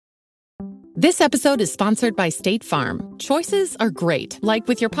This episode is sponsored by State Farm. Choices are great. Like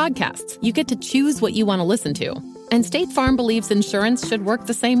with your podcasts, you get to choose what you want to listen to. And State Farm believes insurance should work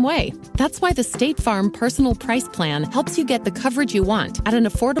the same way. That's why the State Farm Personal Price Plan helps you get the coverage you want at an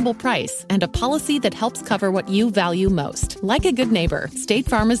affordable price and a policy that helps cover what you value most. Like a good neighbor, State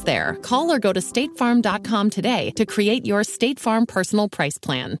Farm is there. Call or go to statefarm.com today to create your State Farm Personal Price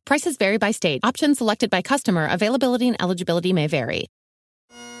Plan. Prices vary by state. Options selected by customer. Availability and eligibility may vary.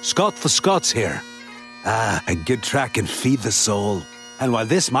 Scott for Scots here. A good track can feed the soul. And while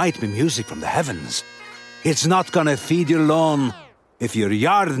this might be music from the heavens, it's not gonna feed your lawn. If your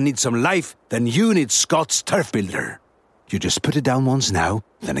yard needs some life, then you need Scott's Turf Builder. You just put it down once now,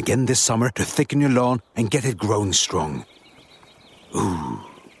 then again this summer to thicken your lawn and get it growing strong. Ooh,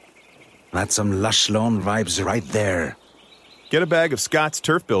 that's some lush lawn vibes right there. Get a bag of Scott's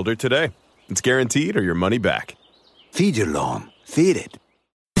Turf Builder today. It's guaranteed or your money back. Feed your lawn. Feed it.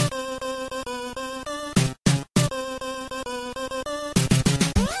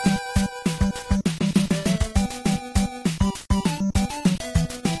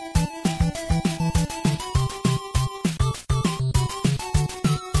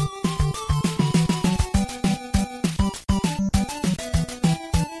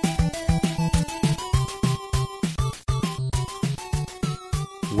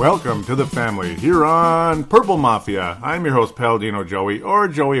 Welcome to the family here on Purple Mafia. I'm your host, Paladino Joey, or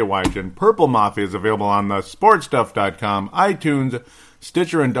Joey Awajan. Purple Mafia is available on the sportstuff.com, iTunes,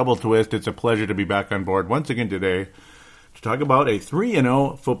 Stitcher, and Double Twist. It's a pleasure to be back on board once again today to talk about a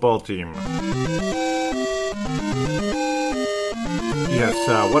 3-0 football team.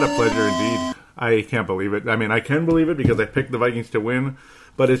 Yes, what a pleasure indeed. I can't believe it. I mean, I can believe it because I picked the Vikings to win.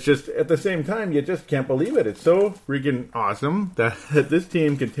 But it's just, at the same time, you just can't believe it. It's so freaking awesome that this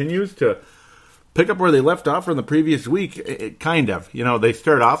team continues to pick up where they left off from the previous week. Kind of. You know, they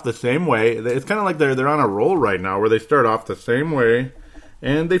start off the same way. It's kind of like they're on a roll right now where they start off the same way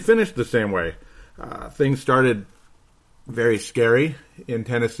and they finish the same way. Things started very scary in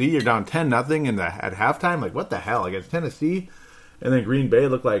Tennessee. You're down 10-0 at halftime. Like, what the hell? Against Tennessee? And then Green Bay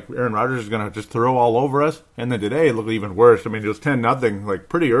looked like Aaron Rodgers is going to just throw all over us. And then today it looked even worse. I mean, it was 10-0, like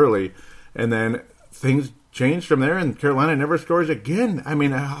pretty early. And then things changed from there, and Carolina never scores again. I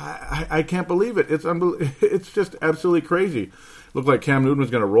mean, I can't believe it. It's just absolutely crazy. Looked like Cam Newton was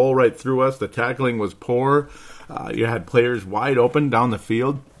going to roll right through us. The tackling was poor. You had players wide open down the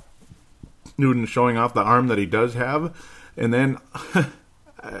field. Newton showing off the arm that he does have. And then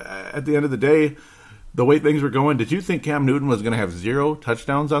at the end of the day, the way things were going, did you think Cam Newton was going to have 0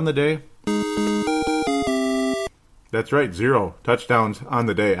 touchdowns on the day? That's right, 0 touchdowns on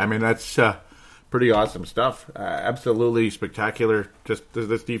the day. I mean, that's pretty awesome stuff. Absolutely spectacular. Just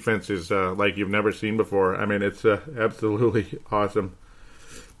this defense is like you've never seen before. I mean, it's absolutely awesome.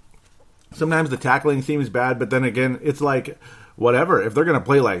 Sometimes the tackling seems bad, but then again, it's like, whatever. If they're going to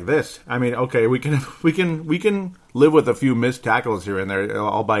play like this, I mean, okay, we can live with a few missed tackles here and there,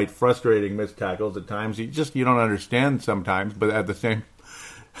 albeit frustrating missed tackles at times. You don't understand sometimes, but at the same,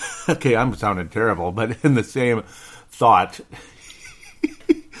 okay, I'm sounding terrible, but in the same thought,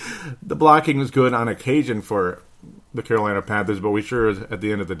 the blocking was good on occasion for the Carolina Panthers, but we sure, at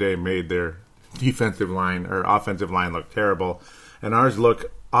the end of the day, made their defensive line or offensive line look terrible, and ours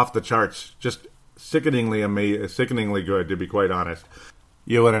look off the charts, just sickeningly good, to be quite honest.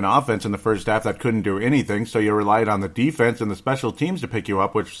 You had an offense in the first half that couldn't do anything, so you relied on the defense and the special teams to pick you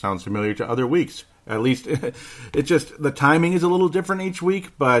up, which sounds familiar to other weeks. At least, it's just, the timing is a little different each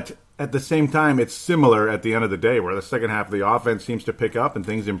week, but at the same time, it's similar at the end of the day, where the second half of the offense seems to pick up and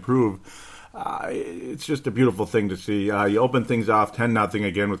things improve. It's just a beautiful thing to see. You open things off 10-0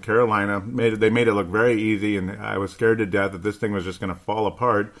 again with Carolina. They made it look very easy, and I was scared to death that this thing was just going to fall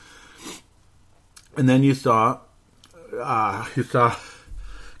apart. And then you saw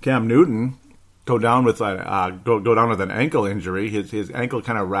Cam Newton go down with an ankle injury. His ankle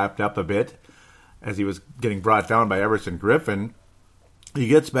kind of wrapped up a bit as he was getting brought down by Everson Griffin. He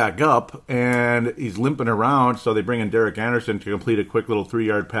gets back up and he's limping around, so they bring in Derek Anderson to complete a quick little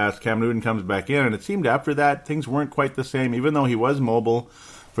 3-yard pass. Cam Newton comes back in, and it seemed after that things weren't quite the same, even though he was mobile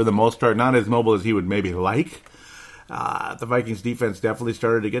for the most part, not as mobile as he would maybe like. The Vikings defense definitely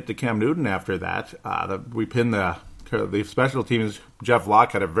started to get to Cam Newton after that. We pinned the special teams. Jeff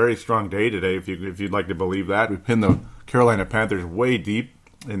Locke had a very strong day today, if you'd like to believe that. We pinned the Carolina Panthers way deep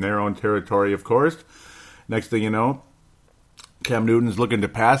in their own territory, of course. Next thing you know, Cam Newton's looking to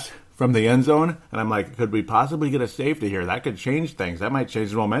pass from the end zone, and I'm like, could we possibly get a safety here? That could change things. That might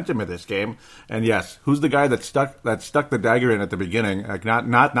change the momentum of this game. And yes, who's the guy that stuck the dagger in at the beginning? Like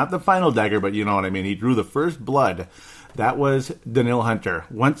not the final dagger, but you know what I mean. He drew the first blood That was Danielle Hunter.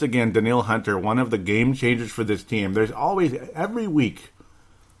 Once again, Danielle Hunter, one of the game changers for this team. There's always, every week,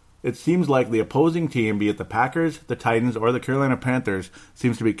 it seems like the opposing team, be it the Packers, the Titans, or the Carolina Panthers,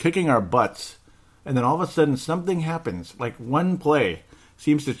 seems to be kicking our butts. And then all of a sudden, something happens. Like one play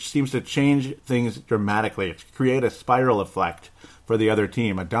seems to change things dramatically. Create a spiral effect for the other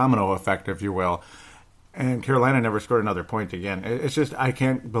team, a domino effect, if you will. And Carolina never scored another point again. It's just, I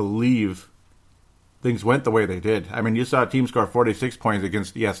can't believe things went the way they did. I mean, you saw a team score 46 points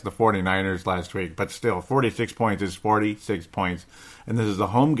against, yes, the 49ers last week, but still, 46 points is 46 points. And this is a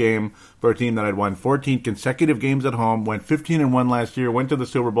home game for a team that had won 14 consecutive games at home, went 15-1 last year, went to the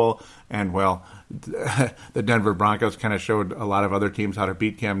Super Bowl, and, well, the Denver Broncos kind of showed a lot of other teams how to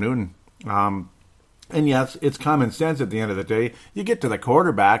beat Cam Newton. And yes, it's common sense at the end of the day. You get to the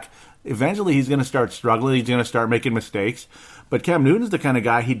quarterback, eventually he's going to start struggling, he's going to start making mistakes. But Cam Newton's the kind of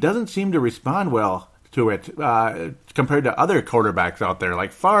guy, he doesn't seem to respond well to it compared to other quarterbacks out there.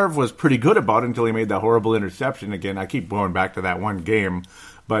 Like Favre was pretty good about it until he made that horrible interception. Again, I keep going back to that one game.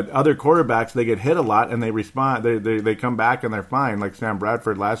 But other quarterbacks, they get hit a lot and they respond. They come back and they're fine, like Sam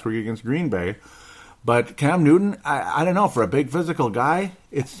Bradford last week against Green Bay. But Cam Newton, I don't know, for a big physical guy,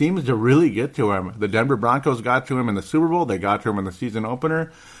 it seems to really get to him. The Denver Broncos got to him in the Super Bowl. They got to him in the season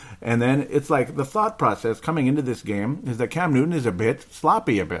opener. And then it's like the thought process coming into this game is that Cam Newton is a bit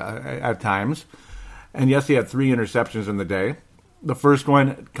sloppy at times. And yes, he had 3 interceptions in the day. The first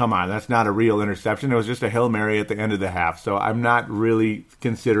one, come on, that's not a real interception. It was just a Hail Mary at the end of the half. So I'm not really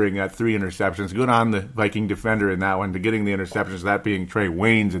considering that 3 interceptions. Good on the Viking defender in that one to getting the interceptions, that being Trey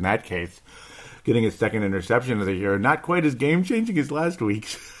Waynes in that case. Getting his second interception of the year. Not quite as game-changing as last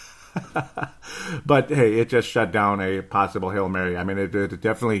week's. But, hey, it just shut down a possible Hail Mary. I mean, it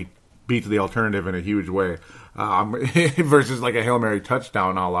definitely beats the alternative in a huge way. Versus like a Hail Mary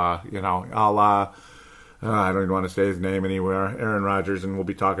touchdown a la, I don't even want to say his name anywhere, Aaron Rodgers, and we'll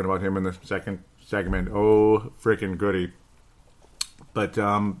be talking about him in the second segment. Oh, freaking goody. But,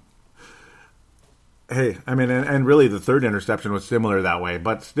 hey, I mean, and really the third interception was similar that way.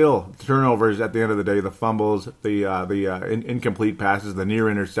 But still, turnovers at the end of the day, the fumbles, the incomplete passes, the near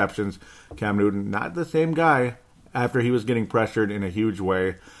interceptions. Cam Newton, not the same guy after he was getting pressured in a huge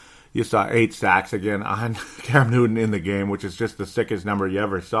way. You saw 8 sacks again on Cam Newton in the game, which is just the sickest number you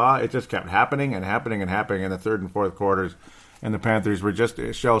ever saw. It just kept happening and happening and happening in the third and fourth quarters. And the Panthers were just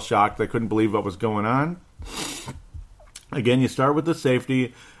shell-shocked. They couldn't believe what was going on. Again, you start with the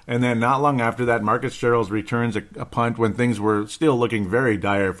safety, and then not long after that, Marcus Sherrills returns a punt when things were still looking very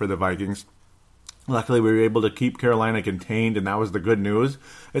dire for the Vikings. Luckily, we were able to keep Carolina contained, and that was the good news.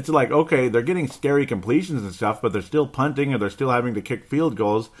 It's like, okay, they're getting scary completions and stuff, but they're still punting, or they're still having to kick field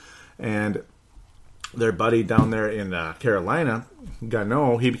goals. And their buddy down there in Carolina,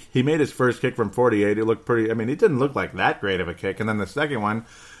 Gano, he made his first kick from 48. It looked pretty, I mean, it didn't look like that great of a kick. And then the second one,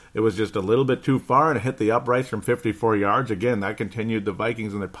 it was just a little bit too far, and it hit the uprights from 54 yards. Again, that continued the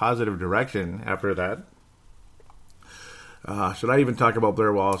Vikings in their positive direction after that. Should I even talk about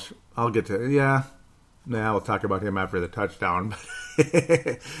Blair Walsh? I'll get to, we'll talk about him after the touchdown.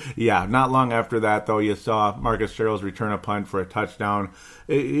 Yeah, not long after that, though, you saw Marcus Sherrills return a punt for a touchdown.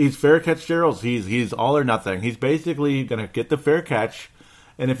 He's fair catch Sherrills. He's all or nothing. He's basically going to get the fair catch,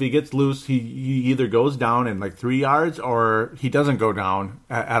 and if he gets loose, he either goes down in like 3 yards or he doesn't go down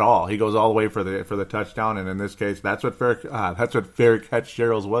at all. He goes all the way for the touchdown, and in this case, that's what fair catch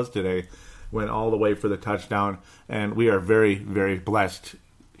Sherrills was today. Went all the way for the touchdown, and we are very, very blessed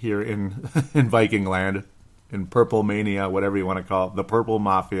here in Viking land, in Purple Mania, whatever you want to call it, the Purple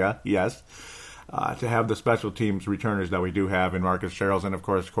Mafia, yes, to have the special teams returners that we do have in Marcus Sherrills and, of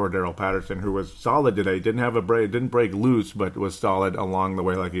course, Cordero Patterson, who was solid today. Didn't break loose, but was solid along the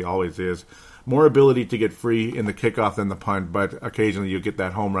way like he always is. More ability to get free in the kickoff than the punt, but occasionally you get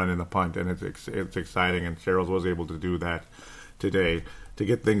that home run in the punt, and it's exciting, and Sherrills was able to do that today to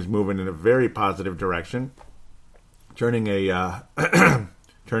get things moving in a very positive direction, turning a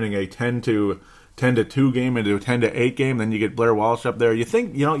 10 to 2 game into a 10 to 8 game. Then you get Blair Walsh up there. You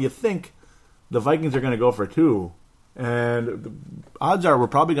think the Vikings are going to go for 2, and the odds are we're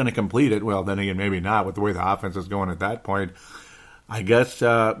probably going to complete it. Well, then again, maybe not with the way the offense is going at that point. I guess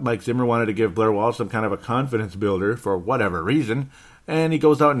Mike Zimmer wanted to give Blair Walsh some kind of a confidence builder for whatever reason, and he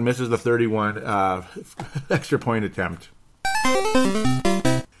goes out and misses the 31 extra point attempt.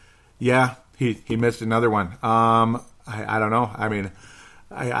 Yeah, he missed another one. I don't know. I mean,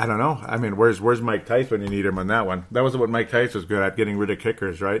 I don't know. I mean, where's Mike Tice when you need him on that one? That was what Mike Tice was good at, getting rid of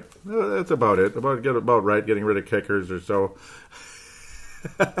kickers, right? That's about it. About right, getting rid of kickers or so.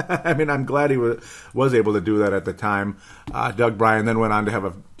 I mean, I'm glad he was able to do that at the time. Doug Bryan then went on to have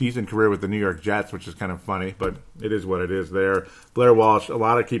a decent career with the New York Jets, which is kind of funny, but it is what it is there. Blair Walsh, a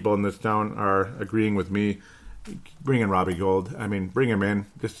lot of people in this town are agreeing with me. Bring in Robbie Gould. I mean, bring him in.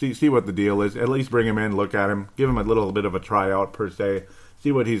 Just see what the deal is. At least bring him in, look at him, give him a little bit of a tryout per se.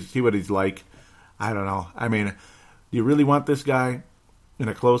 See what he's like. I don't know. I mean, do you really want this guy in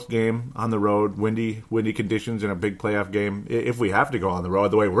a close game on the road, windy conditions in a big playoff game? If we have to go on the road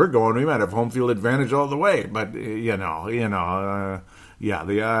the way we're going, we might have home field advantage all the way. But the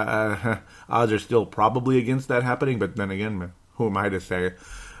odds are still probably against that happening. But then again, who am I to say?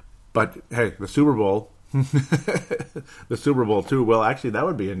 But hey, the Super Bowl. The Super Bowl too. Well, actually, that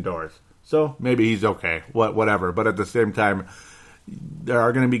would be indoors, so maybe he's okay. Whatever. But at the same time, there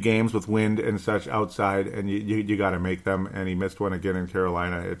are going to be games with wind and such outside, and you got to make them. And he missed one again in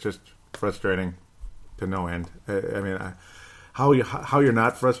Carolina. It's just frustrating to no end. I mean, how you're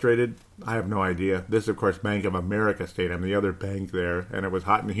not frustrated, I have no idea. This, of course, Bank of America Stadium, the other bank there, and it was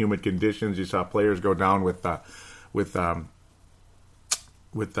hot and humid conditions. You saw players go down with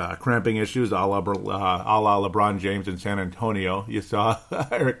cramping issues, a la LeBron James in San Antonio. You saw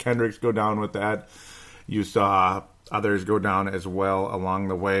Eric Kendricks go down with that. You saw others go down as well along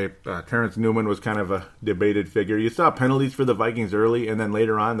the way. Terrence Newman was kind of a debated figure. You saw penalties for the Vikings early, and then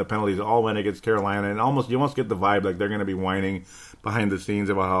later on, the penalties all went against Carolina. And you almost get the vibe like they're going to be whining behind the scenes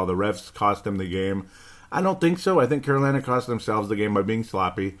about how the refs cost them the game. I don't think so. I think Carolina cost themselves the game by being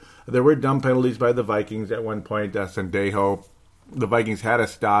sloppy. There were dumb penalties by the Vikings at one point. Sendejo. The Vikings had a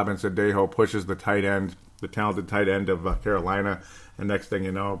stop, and Sendejo pushes the tight end, the talented tight end of Carolina. And next thing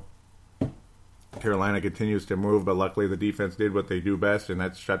you know, Carolina continues to move, but luckily the defense did what they do best, and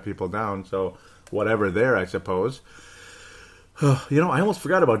that's shut people down. So whatever there, I suppose. I almost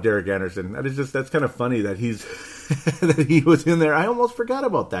forgot about Derek Anderson. That's kind of funny that that he was in there. I almost forgot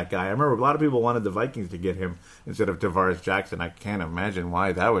about that guy. I remember a lot of people wanted the Vikings to get him instead of Tavares Jackson. I can't imagine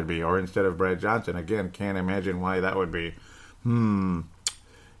why that would be. Or instead of Brad Johnson. Again, can't imagine why that would be.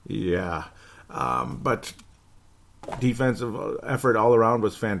 Yeah. But defensive effort all around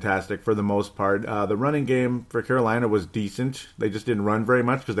was fantastic for the most part. The running game for Carolina was decent. They just didn't run very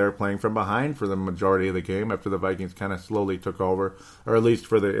much because they were playing from behind for the majority of the game after the Vikings kind of slowly took over, or at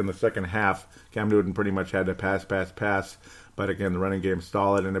least in the second half. Cam Newton pretty much had to pass. But again, the running game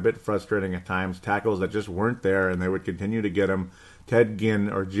solid and a bit frustrating at times. Tackles that just weren't there, and they would continue to get them. Ted Ginn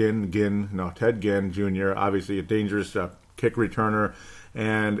Jr., obviously a dangerous kick returner,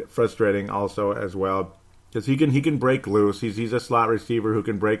 and frustrating also as well because he can break loose. He's a slot receiver who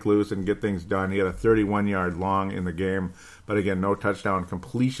can break loose and get things done. He had a 31-yard long in the game, but again, no touchdown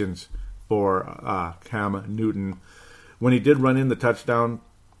completions for Cam Newton. When he did run in the touchdown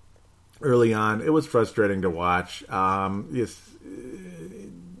early on, it was frustrating to watch.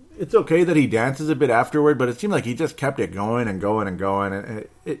 It's okay that he dances a bit afterward, but it seemed like he just kept it going and going and going, and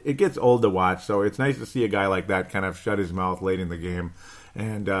it gets old to watch. So it's nice to see a guy like that kind of shut his mouth late in the game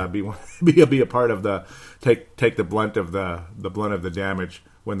and be a part of the take the blunt of the damage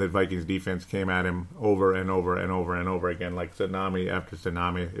when the Vikings defense came at him over and over and over and over again, like tsunami after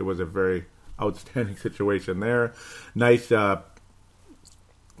tsunami. It was a very outstanding situation there. Nice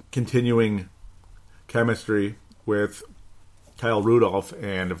continuing chemistry with Kyle Rudolph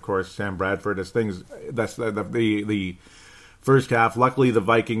and, of course, Sam Bradford as things. That's the first half. Luckily, the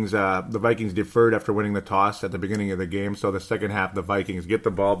Vikings deferred after winning the toss at the beginning of the game. So the second half, the Vikings get the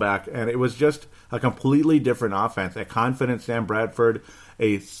ball back, and it was just a completely different offense. A confident Sam Bradford,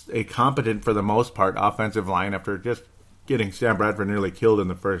 a competent for the most part offensive line after just getting Sam Bradford nearly killed in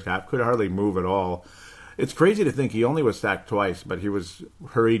the first half. Could hardly move at all. It's crazy to think he only was sacked twice, but he was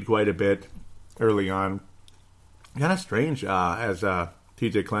hurried quite a bit early on. Kind of strange as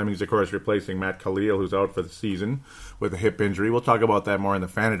TJ Clemmings, of course, replacing Matt Khalil, who's out for the season with a hip injury. We'll talk about that more in the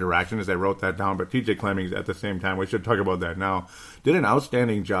fan interaction as I wrote that down. But TJ Clemmings, at the same time, we should talk about that now, did an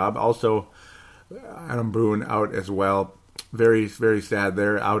outstanding job. Also, Adam Boone out as well. Very, very sad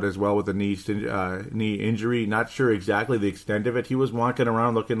there. Out as well with a knee injury. Not sure exactly the extent of it. He was walking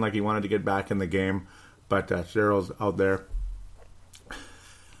around looking like he wanted to get back in the game. But Cheryl's out there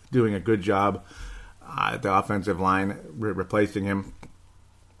doing a good job. The offensive line replacing him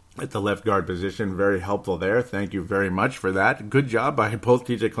at the left guard position. Very helpful there. Thank you very much for that. Good job by both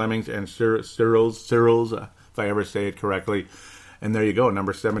TJ Clemmings and Cyrils, if I ever say it correctly. And there you go,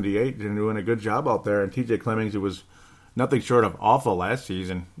 number 78, doing a good job out there. And TJ Clemmings, who was nothing short of awful last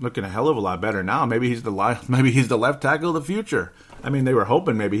season, looking a hell of a lot better now. Maybe he's the left tackle of the future. I mean, they were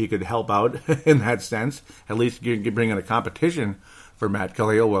hoping maybe he could help out in that sense, at least bring in a competition for Matt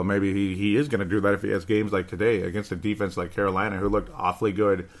Khalil. Well, maybe he is going to do that if he has games like today against a defense like Carolina, who looked awfully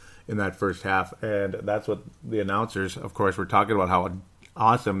good in that first half. And that's what the announcers, of course, were talking about, how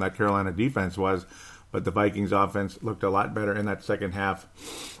awesome that Carolina defense was. But the Vikings offense looked a lot better in that second half.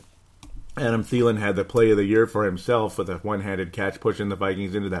 Adam Thielen had the play of the year for himself with a one-handed catch pushing the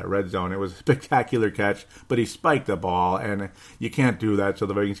Vikings into that red zone. It was a spectacular catch, but he spiked the ball, and you can't do that, so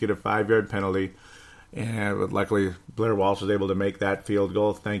the Vikings get a 5-yard penalty. And luckily, Blair Walsh was able to make that field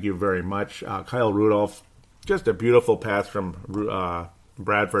goal. Thank you very much. Kyle Rudolph, just a beautiful pass from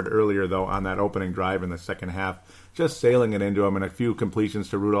Bradford earlier, though, on that opening drive in the second half. Just sailing it into him, and a few completions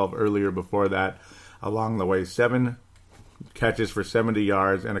to Rudolph earlier before that. Along the way, 7 catches for 70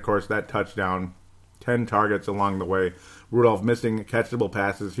 yards, and of course that touchdown, 10 targets along the way. Rudolph missing catchable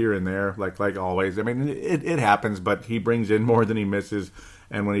passes here and there, like always. I mean, it happens, but he brings in more than he misses,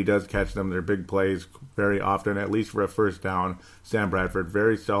 and when he does catch them, they're big plays very often, at least for a first down. Sam Bradford,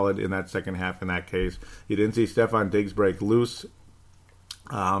 very solid in that second half in that case. You didn't see Stephon Diggs break loose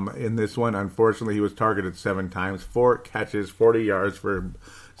in this one. Unfortunately, he was targeted 7 times, 4 catches, 40 yards for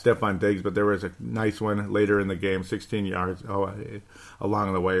Stephon Diggs, but there was a nice one later in the game, 16 yards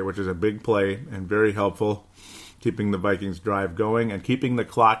along the way, which is a big play and very helpful, keeping the Vikings drive going and keeping the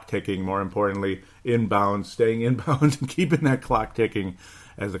clock ticking, more importantly, inbounds, staying inbounds and keeping that clock ticking,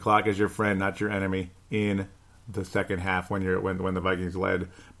 as the clock is your friend, not your enemy, in the second half when the Vikings led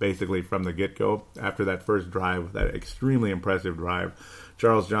basically from the get-go after that first drive, that extremely impressive drive.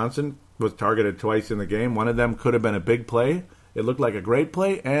 Charles Johnson was targeted twice in the game. One of them could have been a big play. It looked like a great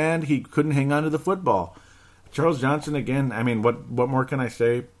play, and he couldn't hang on to the football. Charles Johnson, again, I mean, what more can I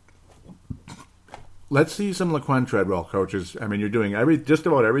say? Let's see some Laquan Treadwell, coaches. I mean, you're doing just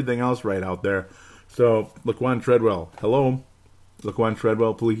about everything else right out there. So, Laquan Treadwell, hello. Laquan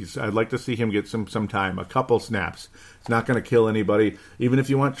Treadwell, please. I'd like to see him get some time, a couple snaps. It's not going to kill anybody. Even if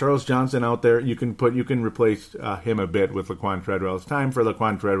you want Charles Johnson out there, you can replace him a bit with Laquan Treadwell. It's time for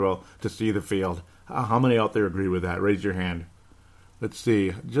Laquan Treadwell to see the field. How many out there agree with that? Raise your hand. Let's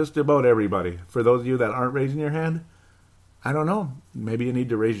see. Just about everybody. For those of you that aren't raising your hand, I don't know. Maybe you need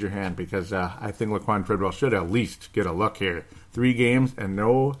to raise your hand, because I think Laquan Treadwell should at least get a look here. 3 games and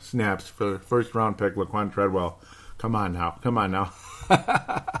no snaps for first-round pick Laquan Treadwell. Come on now.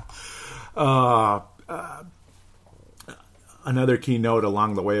 Another key note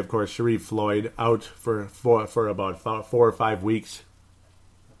along the way, of course, Sharif Floyd out for about 4 or 5 weeks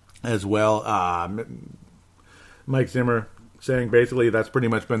as well. Mike Zimmer saying basically that's pretty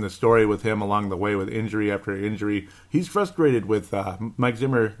much been the story with him along the way, with injury after injury. He's frustrated with, Mike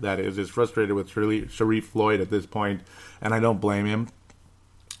Zimmer, that is frustrated with Sharif Floyd at this point, and I don't blame him.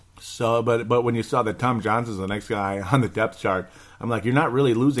 So, but when you saw that Tom Johnson's the next guy on the depth chart, I'm like, you're not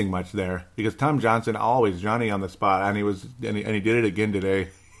really losing much there, because Tom Johnson always Johnny on the spot, and he did it again today.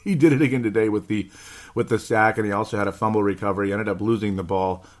 He did it again today with the sack, and he also had a fumble recovery. He ended up losing the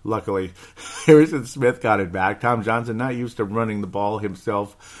ball. Luckily, Harrison Smith got it back. Tom Johnson not used to running the ball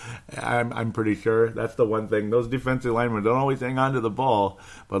himself. I'm pretty sure that's the one thing. Those defensive linemen don't always hang on to the ball,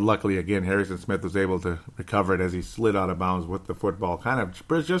 but luckily, again, Harrison Smith was able to recover it as he slid out of bounds with the football, kind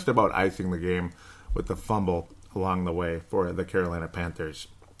of just about icing the game with the fumble along the way for the Carolina Panthers.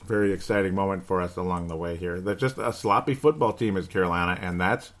 Very exciting moment for us along the way here. They're just a sloppy football team is Carolina, and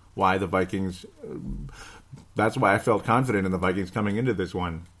that's why the Vikings. That's why I felt confident in the Vikings coming into this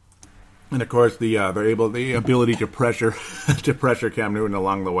one. And of course, the ability to pressure Cam Newton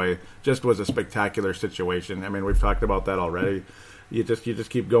along the way just was a spectacular situation. I mean, we've talked about that already. You just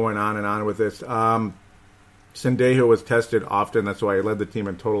keep going on and on with this. Sendejo was tested often. That's why he led the team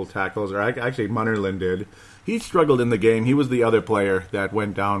in total tackles. Or actually, Munnerlyn did. He struggled in the game. He was the other player that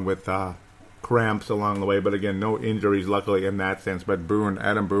went down with cramps along the way. But again, no injuries, luckily, in that sense. But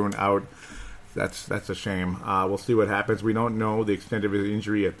Adam Boone out. That's a shame. We'll see what happens. We don't know the extent of his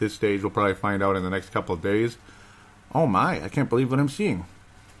injury at this stage. We'll probably find out in the next couple of days. Oh my, I can't believe what I'm seeing.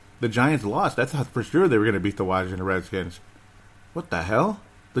 The Giants lost. I thought for sure they were going to beat the Washington Redskins. What the hell?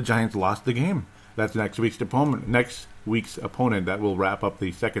 The Giants lost the game. That's next week's opponent. That will wrap up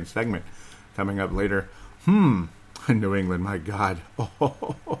the second segment coming up later. New England, my God.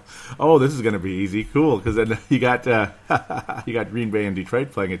 Oh, this is going to be easy. Cool, because then you got Green Bay and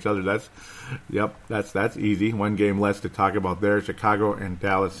Detroit playing each other. That's easy. One game less to talk about there. Chicago and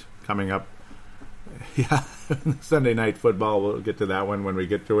Dallas coming up. Yeah, Sunday night football. We'll get to that one when we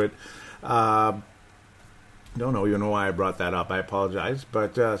get to it. Don't know even know why I brought that up. I apologize,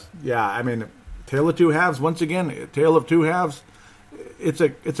 but yeah, I mean, tale of two halves. Once again, tale of two halves. It's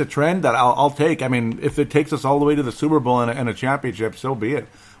a trend that I'll take. I mean, if it takes us all the way to the Super Bowl and a championship, so be it.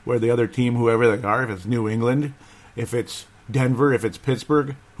 Where the other team, whoever they are, if it's New England, if it's Denver, if it's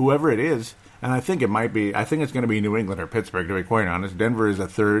Pittsburgh, whoever it is, and I think it's going to be New England or Pittsburgh, to be quite honest. Denver is the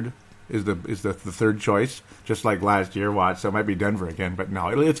third choice, just like last year, so it might be Denver again, but no,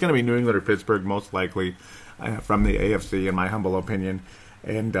 it's going to be New England or Pittsburgh, most likely, from the AFC, in my humble opinion.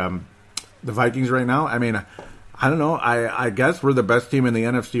 And the Vikings right now, I mean, I don't know, I guess we're the best team in the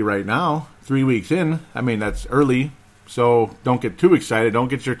NFC right now, 3 weeks in. I mean, that's early, so don't get too excited. Don't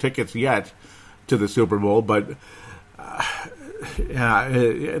get your tickets yet to the Super Bowl, but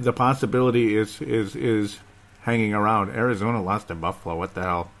the possibility is hanging around. Arizona lost to Buffalo. What the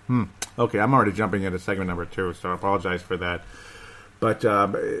hell? Okay, I'm already jumping into segment number 2, so I apologize for that. But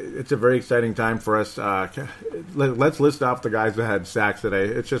it's a very exciting time for us. Let's list off the guys that had sacks today.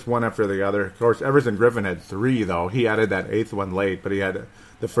 It's just one after the other. Of course, Everson Griffin had 3, though. He added that 8th one late, but he had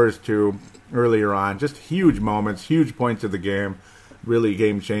the first 2 earlier on. Just huge moments, huge points of the game. Really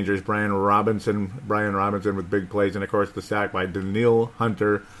game changers. Brian Robinson with big plays. And, of course, the sack by Danielle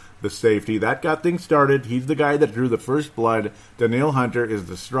Hunter, the safety. That got things started. He's the guy that drew the first blood. Danielle Hunter is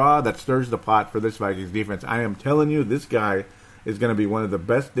the straw that stirs the pot for this Vikings defense. I am telling you, this guy is going to be one of the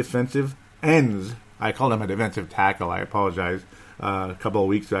best defensive ends. I called him a defensive tackle. I apologize. A couple of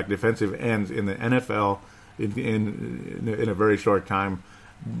weeks back, defensive ends in the NFL in a very short time.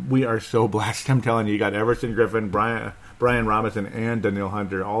 We are so blessed. I'm telling you, you got Everson Griffin, Brian Robinson, and Danielle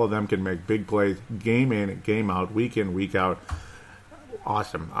Hunter. All of them can make big plays, game in, game out, week in, week out.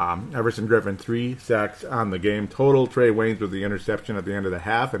 Awesome. Everson Griffin, 3 sacks on the game total. Trey Waynes with the interception at the end of the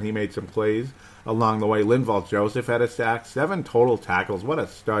half, and he made some plays along the way. Linval Joseph had a sack, 7 total tackles. What a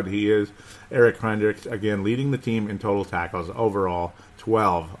stud he is. Eric Hendricks, again, leading the team in total tackles overall,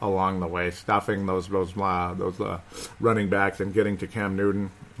 12 along the way, stuffing those running backs and getting to Cam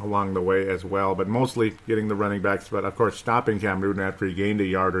Newton along the way as well, but mostly getting the running backs, but of course stopping Cam Newton after he gained a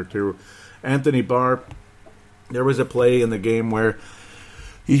yard or 2. Anthony Barr, there was a play in the game where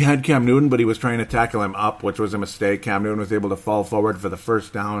he had Cam Newton, but he was trying to tackle him up, which was a mistake. Cam Newton was able to fall forward for the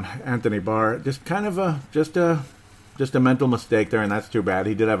first down. Anthony Barr, just kind of a mental mistake there, and that's too bad.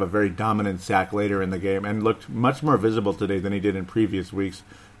 He did have a very dominant sack later in the game and looked much more visible today than he did in previous weeks.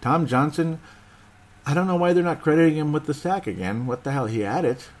 Tom Johnson, I don't know why they're not crediting him with the sack again. What the hell? He had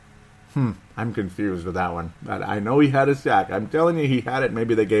it. I'm confused with that one. But I know he had a sack. I'm telling you, he had it.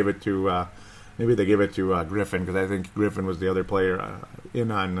 Maybe they gave it to Griffin, because I think Griffin was the other player in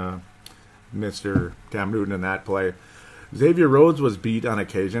on Mr. Cam Newton in that play. Xavier Rhodes was beat on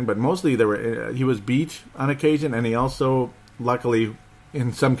occasion, but mostly he was beat on occasion, and he also, luckily,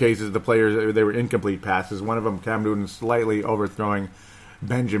 in some cases, they were incomplete passes. One of them, Cam Newton slightly overthrowing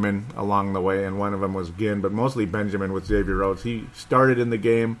Benjamin along the way, and one of them was Ginn, but mostly Benjamin with Xavier Rhodes. He started in the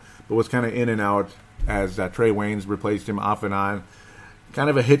game, but was kind of in and out as Trey Waynes replaced him off and on. Kind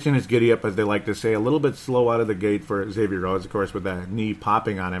of a hitch in his giddy-up, as they like to say. A little bit slow out of the gate for Xavier Rhodes, of course, with that knee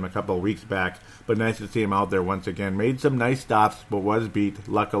popping on him a couple of weeks back. But nice to see him out there once again. Made some nice stops, but was beat,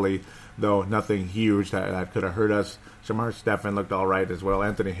 luckily, though nothing huge that could have hurt us. Shamar Stephen looked all right as well.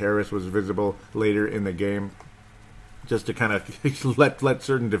 Anthony Harris was visible later in the game, just to kind of let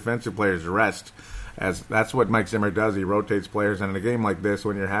certain defensive players rest, as that's what Mike Zimmer does. He rotates players, and in a game like this,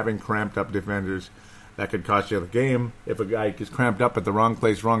 when you're having cramped-up defenders, that could cost you the game. If a guy gets cramped up at the wrong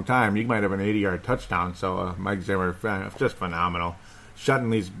place, wrong time, you might have an 80-yard touchdown. So Mike Zimmer, just phenomenal. Shutting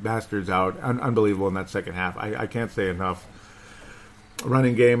these bastards out. Unbelievable in that second half. I can't say enough.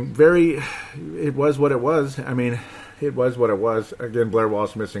 Running game, it was what it was. I mean, it was what it was. Again, Blair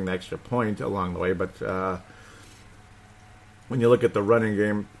Walsh missing the extra point along the way. But when you look at the running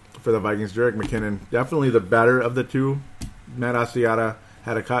game for the Vikings, Jerick McKinnon, definitely the better of the two. Matt Asiata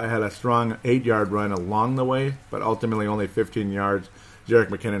had a strong 8-yard run along the way, but ultimately only 15 yards. Jerick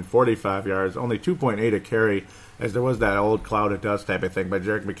McKinnon, 45 yards, only 2.8 a carry, as there was that old cloud of dust type of thing. But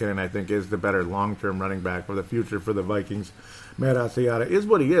Jerick McKinnon, I think, is the better long-term running back for the future for the Vikings. Matt Asiata is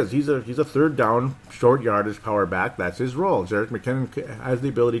what he is. He's a third down, short yardage power back. That's his role. Jerick McKinnon has the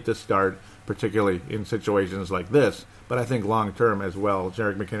ability to start, particularly in situations like this. But I think long-term as well,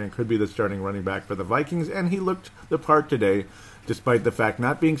 Jerick McKinnon could be the starting running back for the Vikings, and he looked the part today, despite the fact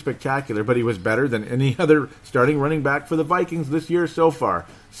not being spectacular, but he was better than any other starting running back for the Vikings this year so far.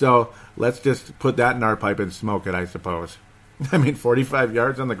 So let's just put that in our pipe and smoke it, I suppose. I mean, 45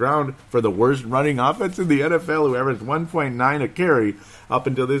 yards on the ground for the worst running offense in the NFL, who averaged 1.9 a carry up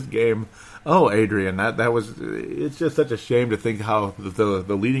until this game. Oh, Adrian, it's just such a shame to think how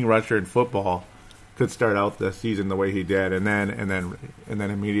the leading rusher in football could start out the season the way he did, and then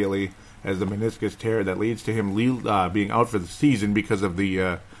immediately, as the meniscus tear that leads to him being out for the season because of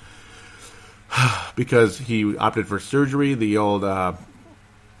because he opted for surgery. The old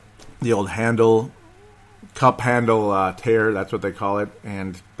handle cup handle tear, that's what they call it,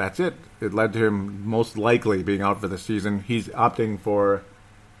 and that's it. It led to him most likely being out for the season. He's opting for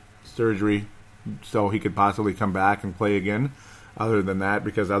surgery so he could possibly come back and play again. Other than that,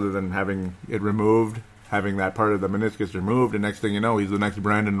 because other than having it removed, having that part of the meniscus removed, and next thing you know, he's the next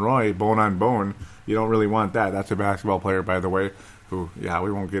Brandon Roy, bone on bone. You don't really want that. That's a basketball player, by the way, who, yeah,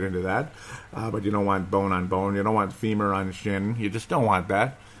 we won't get into that. But you don't want bone on bone. You don't want femur on shin. You just don't want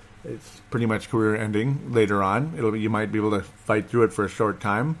that. It's pretty much career ending later on. You might be able to fight through it for a short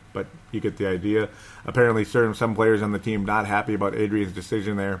time, but you get the idea. Apparently, some players on the team not happy about Adrian's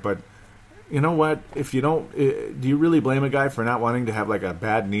decision there, but you know what? If you don't, do you really blame a guy for not wanting to have like a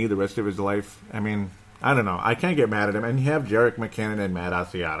bad knee the rest of his life? I mean, I don't know. I can't get mad at him. And you have Jerick McKinnon and Matt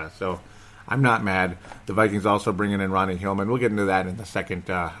Asiata, so I'm not mad. The Vikings also bringing in Ronnie Hillman. We'll get into that in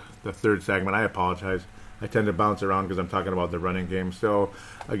the third segment. I apologize. I tend to bounce around because I'm talking about the running game. So,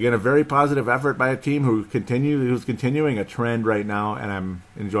 again, a very positive effort by a team who's continuing a trend right now, and I'm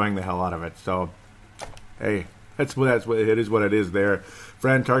enjoying the hell out of it. So, hey, that's what it is. What it is there.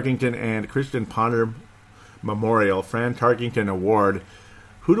 Fran Tarkington and Christian Ponder Memorial, Fran Tarkington Award.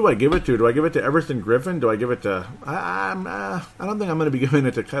 Who do I give it to? Do I give it to Everson Griffin? Do I give it to... I don't think I'm going to be giving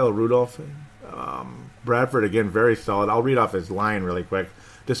it to Kyle Rudolph. Bradford, again, very solid. I'll read off his line really quick.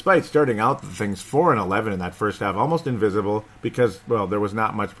 Despite starting out the things 4-11 in that first half, almost invisible because, well, there was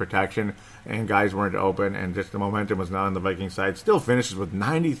not much protection and guys weren't open and just the momentum was not on the Viking side, still finishes with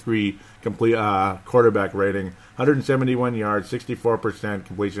 93 complete quarterback rating, 171 yards, 64%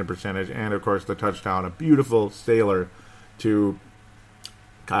 completion percentage, and, of course, the touchdown, a beautiful sailor to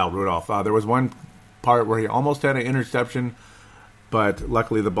Kyle Rudolph. There was one part where he almost had an interception, but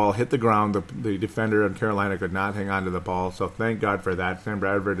luckily the ball hit the ground. The defender in Carolina could not hang on to the ball, so thank God for that. Sam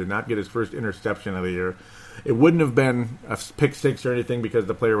Bradford did not get his first interception of the year. It wouldn't have been a pick six or anything because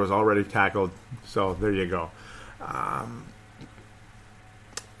the player was already tackled, so there you go.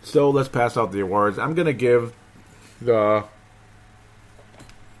 So let's pass out the awards. I'm going to give the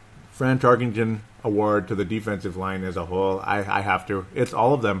Fran Tarkington Award to the defensive line as a whole. I have to. It's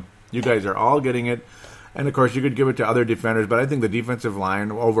all of them. You guys are all getting it. And, of course, you could give it to other defenders, but I think the defensive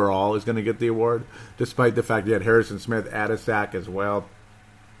line overall is going to get the award, despite the fact you had Harrison Smith add a sack as well.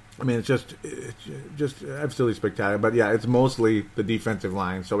 I mean, it's just absolutely spectacular. But, yeah, it's mostly the defensive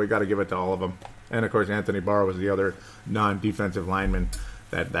line, so we got to give it to all of them. And, of course, Anthony Barr was the other non-defensive lineman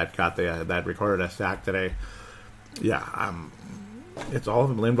that that recorded a sack today. Yeah, it's all of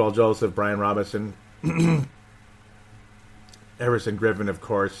them. Linval Joseph, Brian Robinson, Everson Griffin, of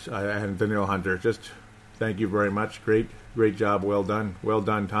course, and Daniil Hunter. Just... thank you very much. Great job. Well done. Well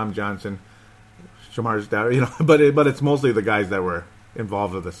done, Tom Johnson, Shamar's dad. But it's mostly the guys that were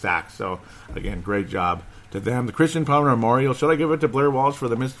involved with the sack. So again, great job to them. The Christian Palmer Memorial. Should I give it to Blair Walsh for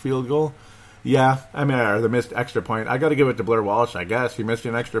the missed field goal? Yeah, or the missed extra point. I got to give it to Blair Walsh. I guess he missed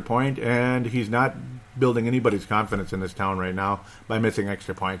an extra point, and he's not building anybody's confidence in this town right now by missing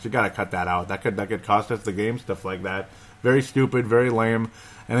extra points. You got to cut that out. That could cost us the game. Stuff like that. Very stupid. Very lame.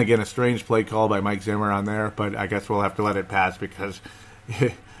 And again, a strange play call by Mike Zimmer on there, but I guess we'll have to let it pass because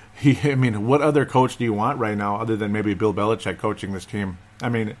what other coach do you want right now other than maybe Bill Belichick coaching this team? I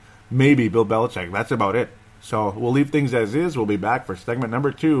mean, maybe Bill Belichick. That's about it. So we'll leave things as is. We'll be back for segment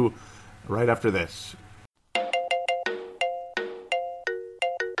number 2 right after this.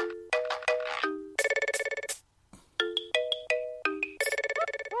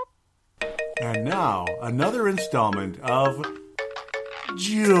 And now, another installment of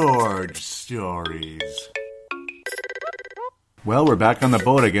George Stories. Well, we're back on the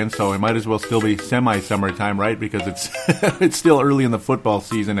boat again, so it might as well still be semi-summertime, right? Because it's it's still early in the football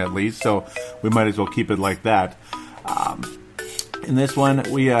season at least, so we might as well keep it like that. In this one,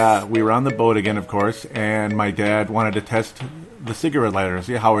 we were on the boat again, of course, and my dad wanted to test the cigarette lighter,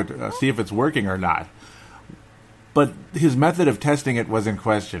 see if it's working or not. But his method of testing it was in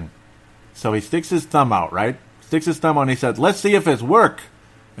question. So he sticks his thumb out, right? Sticks his thumb out and he said, "Let's see if it's work."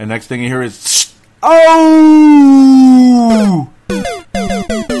 And next thing you hear is, "Oh!"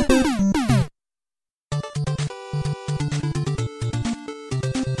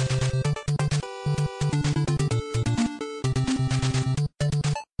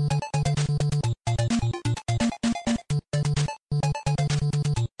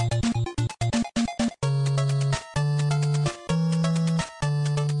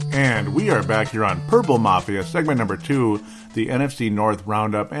 And we are back here on Purple Mafia, segment number 2, the NFC North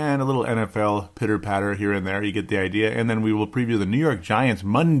Roundup, and a little NFL pitter-patter here and there. You get the idea. And then we will preview the New York Giants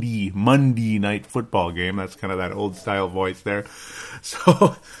Monday night football game. That's kind of that old-style voice there.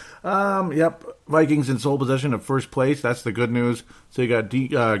 So, Yep. Vikings in sole possession of first place. That's the good news. So you got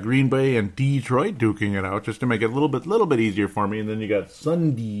Green Bay and Detroit duking it out just to make it a little bit easier for me. And then you got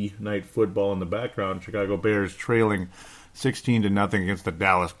Sunday night football in the background. Chicago Bears trailing 16-0 against the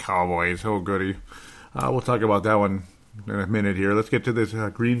Dallas Cowboys. Oh, goody. We'll talk about that one in a minute here. Let's get to this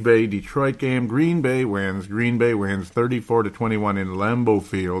Green Bay Detroit game. Green Bay wins. Green Bay wins 34-21 in Lambeau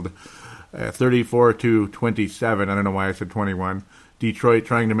Field. 34-27. I don't know why I said 21. Detroit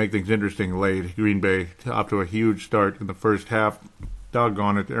trying to make things interesting late. Green Bay off to a huge start in the first half.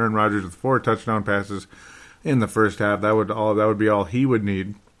 Doggone it. Aaron Rodgers with 4 touchdown passes in the first half. That would be all he would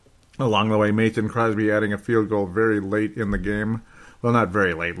need. Along the way, Mason Crosby adding a field goal very late in the game. Well, not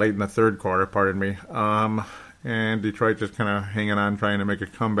very late. Late in the third quarter, pardon me. And Detroit just kind of hanging on, trying to make a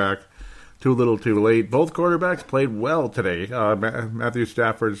comeback. Too little, too late. Both quarterbacks played well today. Matthew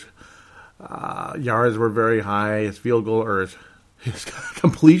Stafford's yards were very high. His field goal, or his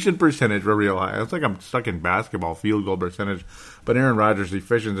completion percentage were real high. It's like I'm stuck in basketball, field goal percentage. But Aaron Rodgers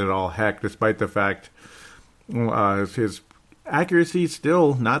efficient at all heck, despite the fact his accuracy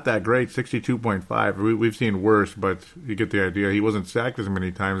still not that great, 62.5. We've seen worse, but you get the idea. He wasn't sacked as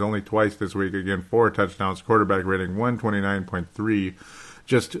many times, only twice this week. Again, 4 touchdowns, quarterback rating 129.3.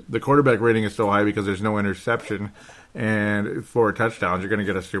 Just the quarterback rating is so high because there's no interception. And 4 touchdowns, you're going to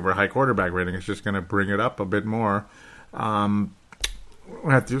get a super high quarterback rating. It's just going to bring it up a bit more.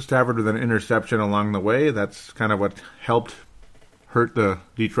 Matthew Stafford with an interception along the way. That's kind of what helped hurt the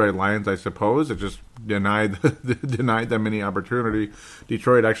Detroit Lions, I suppose. It just denied them any opportunity.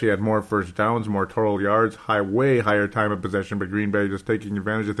 Detroit actually had more first downs, more total yards, way higher time of possession, but Green Bay just taking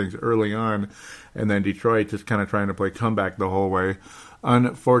advantage of things early on, and then Detroit just kind of trying to play comeback the whole way.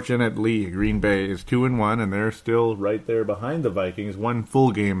 Unfortunately, Green Bay is 2-1, and they're still right there behind the Vikings. 1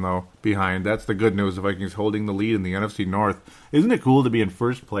 full game, though, behind. That's the good news. The Vikings holding the lead in the NFC North. Isn't it cool to be in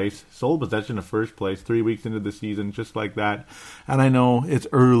first place? Sole possession of first place 3 weeks into the season, just like that. And I know it's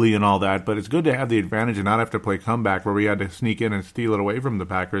early and all that, but it's good to have the advantage and not have to play comeback where we had to sneak in and steal it away from the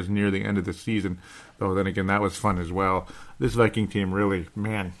Packers near the end of the season. Though then again, that was fun as well. This Viking team really,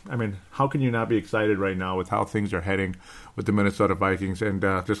 man, I mean, how can you not be excited right now with how things are heading with the Minnesota Vikings, and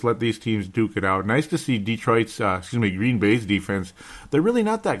just let these teams duke it out. Nice to see Green Bay's defense. They're really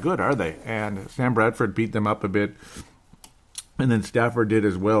not that good, are they? And Sam Bradford beat them up a bit. And then Stafford did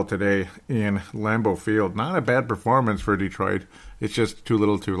as well today in Lambeau Field. Not a bad performance for Detroit. It's just too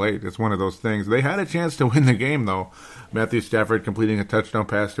little too late. It's one of those things. They had a chance to win the game, though. Matthew Stafford completing a touchdown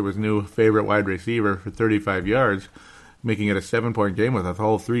pass to his new favorite wide receiver for 35 yards, making it a 7-point game with a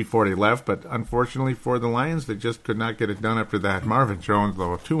whole 3:40 left. But unfortunately for the Lions, they just could not get it done after that. Marvin Jones,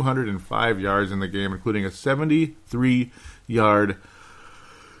 though, 205 yards in the game, including a 73-yard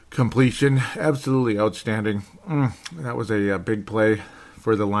completion. Absolutely outstanding. That was a big play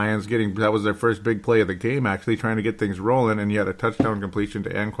for the Lions. That was their first big play of the game, actually, trying to get things rolling, and yet a touchdown completion to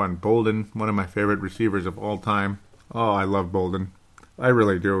Anquan Bolden, one of my favorite receivers of all time. Oh, I love Bolden. I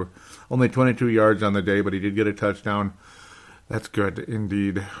really do. Only 22 yards on the day, but he did get a touchdown. That's good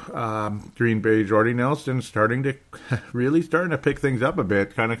indeed. Green Bay, Jordy Nelson starting to pick things up a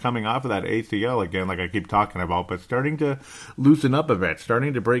bit, kind of coming off of that ACL again, like I keep talking about, but starting to loosen up a bit,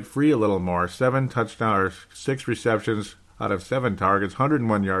 starting to break free a little more. 7 touchdowns, 6 receptions out of 7 targets,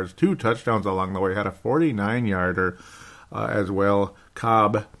 101 yards, 2 touchdowns along the way. Had a 49-yarder as well.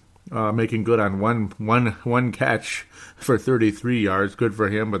 Cobb making good on one catch for 33 yards. Good for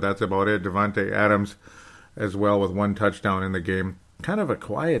him, but that's about it. Devontae Adams as well with 1 touchdown in the game. Kind of a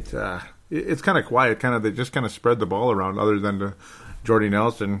quiet, it's kind of quiet, they just kind of spread the ball around other than to Jordy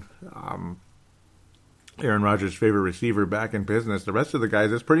Nelson, Aaron Rodgers' favorite receiver, back in business. The rest of the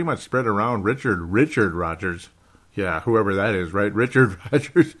guys, it's pretty much spread around. Richard Rodgers, yeah, whoever that is, right? Richard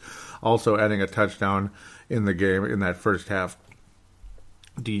Rodgers also adding a touchdown in the game in that first half.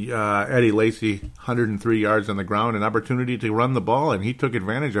 Eddie Lacy, 103 yards on the ground, an opportunity to run the ball, and he took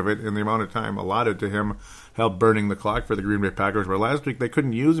advantage of it in the amount of time allotted to him, helped burning the clock for the Green Bay Packers, where last week they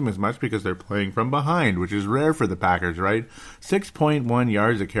couldn't use him as much because they're playing from behind, which is rare for the Packers, right? 6.1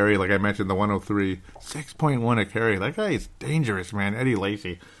 yards a carry, like I mentioned, the 103. 6.1 a carry. That guy is dangerous, man, Eddie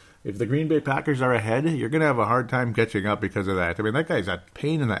Lacy. If the Green Bay Packers are ahead, you're going to have a hard time catching up because of that. I mean, that guy's a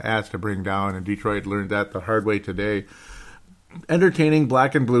pain in the ass to bring down, and Detroit learned that the hard way today. Entertaining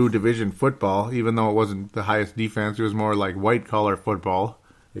black and blue division football, even though it wasn't the highest defense. It was more like white-collar football,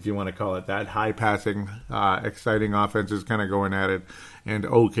 if you want to call it that. High-passing, exciting offenses kind of going at it, and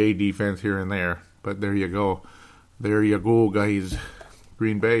okay defense here and there. But there you go. There you go, guys.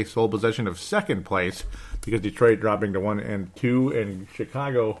 Green Bay, sole possession of second place, because Detroit dropping to 1 and 2, and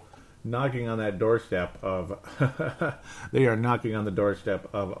Chicago knocking on that doorstep of they are knocking on the doorstep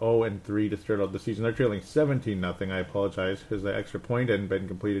of 0-3 to start out the season. They're trailing 17-0. I apologize because the extra point hadn't been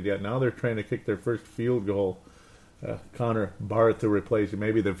completed yet. Now they're trying to kick their first field goal. Connor Barth to replace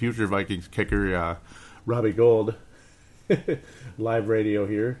maybe the future Vikings kicker, Robbie Gould. Live radio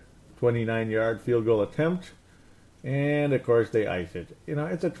here. 29-yard field goal attempt. And, of course, they ice it.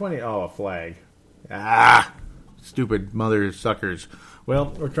 It's a 20... Oh, a flag. Stupid mother suckers.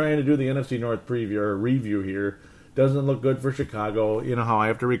 Well, we're trying to do the NFC North preview or review here. Doesn't look good for Chicago. You know how I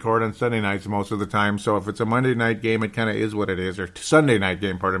have to record on Sunday nights most of the time, so if it's a Monday night game, it kind of is what it is. Or Sunday night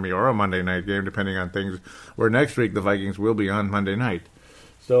game, pardon me, or a Monday night game, depending on things. Where next week, the Vikings will be on Monday night.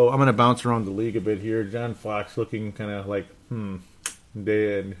 So I'm going to bounce around the league a bit here. John Fox looking kind of like,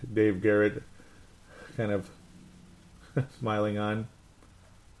 Dave Garrett kind of smiling on.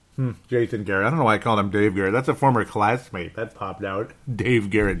 Jason Garrett. I don't know why I called him Dave Garrett. That's a former classmate. That popped out. Dave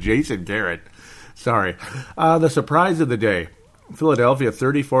Garrett. Jason Garrett. Sorry. The surprise of the day. Philadelphia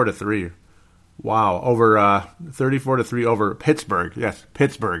 34-3. Wow. Over 34-3 over Pittsburgh. Yes,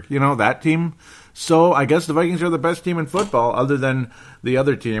 Pittsburgh. That team. So I guess the Vikings are the best team in football other than the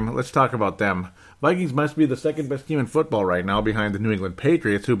other team. Let's talk about them. Vikings must be the second best team in football right now behind the New England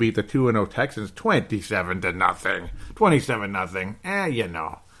Patriots, who beat the 2-0 Texans 27-0.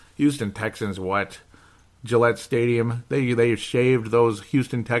 27-0. Houston Texans, what? Gillette Stadium, they shaved those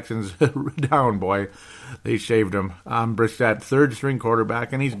Houston Texans down, boy. They shaved them. Brissett, third string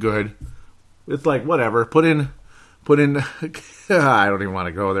quarterback, and he's good. It's like, whatever. Put in I don't even want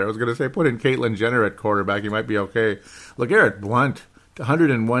to go there. I was going to say put in Caitlyn Jenner at quarterback. He might be okay. LeGarrette Blount,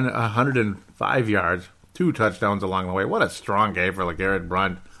 105 yards, 2 touchdowns along the way. What a strong game for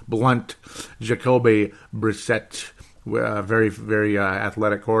LeGarrette Blount. Jacoby Brissett, very, very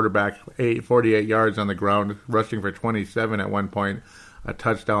athletic quarterback, 48 yards on the ground, rushing for 27 at one point, a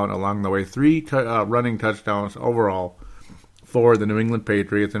touchdown along the way. 3 running touchdowns overall for the New England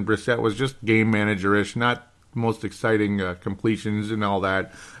Patriots, and Brissett was just game manager-ish, not most exciting completions and all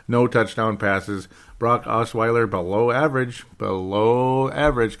that. No touchdown passes. Brock Osweiler, below average,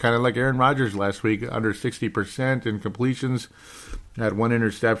 kind of like Aaron Rodgers last week, under 60% in completions. Had 1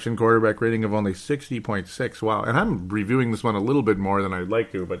 interception, quarterback rating of only 60.6. Wow. And I'm reviewing this one a little bit more than I'd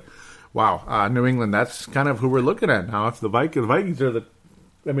like to, but wow. New England, that's kind of who we're looking at now. If the Vikings are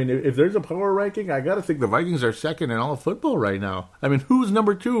if there's a power ranking, I got to think the Vikings are second in all of football right now. Who's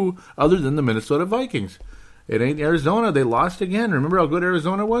number 2 other than the Minnesota Vikings? It ain't Arizona. They lost again. Remember how good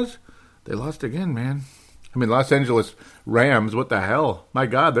Arizona was? They lost again, man. Los Angeles Rams, what the hell? My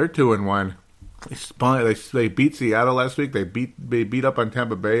God, they're 2-1. They beat Seattle last week. They beat up on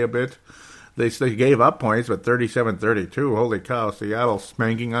Tampa Bay a bit. They gave up points, but 37-32. Holy cow. Seattle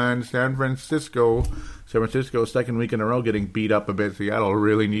spanking on San Francisco. San Francisco, second week in a row, getting beat up a bit. Seattle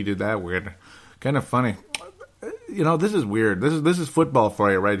really needed that win. Kind of funny. This is weird. This is football for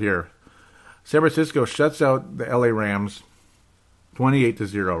you right here. San Francisco shuts out the LA Rams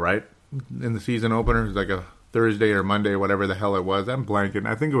 28-0, right? In the season opener. It was like a Thursday or Monday, whatever the hell it was. I'm blanking.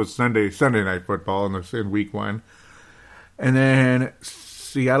 I think it was Sunday Night Football in week 1. And then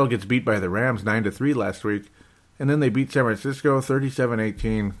Seattle gets beat by the Rams 9-3 last week. And then they beat San Francisco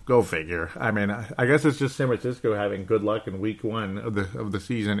 37-18. Go figure. I guess it's just San Francisco having good luck in week 1 of the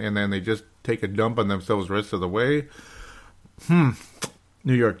season, and then they just take a dump on themselves the rest of the way.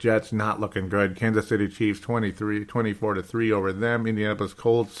 New York Jets not looking good. Kansas City Chiefs 24-3 over them. Indianapolis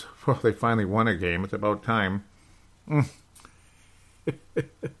Colts, they finally won a game. It's about time.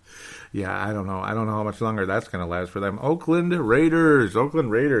 Yeah, I don't know. I don't know how much longer that's going to last for them. Oakland Raiders.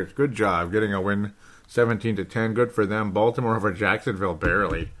 Good job getting a win. 17-10. Good for them. Baltimore over Jacksonville.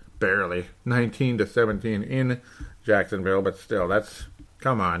 Barely. 19-17 in Jacksonville, but still,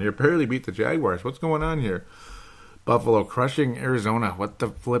 come on. You barely beat the Jaguars. What's going on here? Buffalo crushing Arizona. What the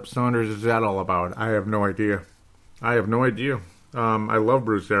flip Saunders is that all about? I have no idea. I love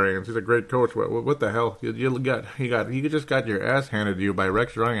Bruce Arians. He's a great coach. What the hell? You just got your ass handed to you by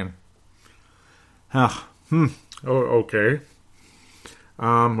Rex Ryan. Oh, okay.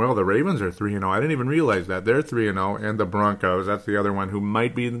 Well, the Ravens are 3-0. I didn't even realize that. They're 3-0. And the Broncos, that's the other one who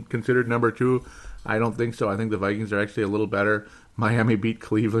might be considered number 2. I don't think so. I think the Vikings are actually a little better. Miami beat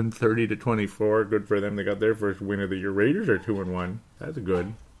Cleveland 30-24. Good for them. They got their first win of the year. Raiders are 2-1. That's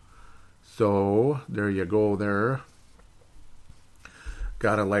good. So, there you go there.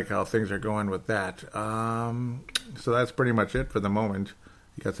 Gotta like how things are going with that. So that's pretty much it for the moment.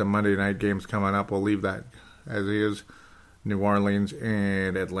 You got some Monday night games coming up. We'll leave that as is. New Orleans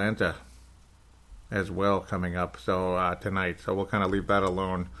and Atlanta as well coming up tonight. So we'll kind of leave that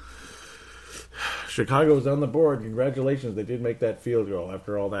alone. Chicago's on the board. Congratulations, they did make that field goal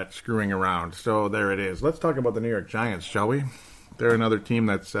after all that screwing around. So there it is. Let's talk about the New York Giants, shall we? They're another team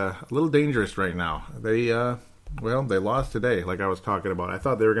that's a little dangerous right now. They lost today, like I was talking about. I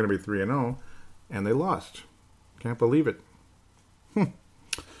thought they were going to be 3-0, and they lost. Can't believe it.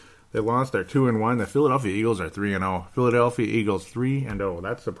 They lost. They're 2-1. The Philadelphia Eagles are 3-0. Philadelphia Eagles 3-0.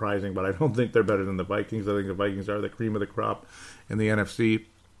 That's surprising, but I don't think they're better than the Vikings. I think the Vikings are the cream of the crop in the NFC.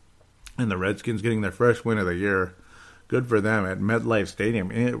 And the Redskins getting their first win of the year. Good for them at MetLife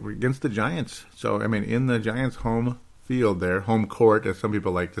Stadium against the Giants. So, I mean, in the Giants' home field there, home court, as some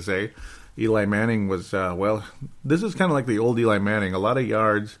people like to say, Eli Manning was, this is kind of like the old Eli Manning. A lot of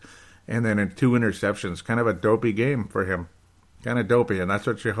yards and then 2 interceptions. Kind of a dopey game for him. Kind of dopey, and that's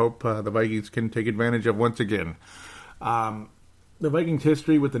what you hope the Vikings can take advantage of once again. The Vikings'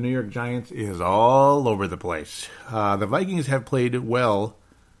 history with the New York Giants is all over the place. The Vikings have played well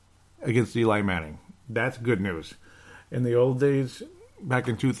against Eli Manning. That's good news. In the old days, back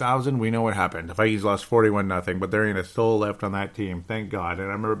in 2000, we know what happened. The Vikings lost 41-0, but there ain't a soul left on that team, thank God. And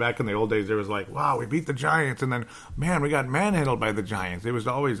I remember back in the old days, there was like, wow, we beat the Giants, and then, man, we got manhandled by the Giants. It was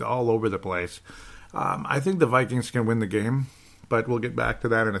always all over the place. I think the Vikings can win the game, but we'll get back to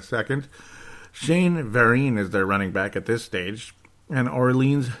that in a second. Shane Vereen is their running back at this stage, and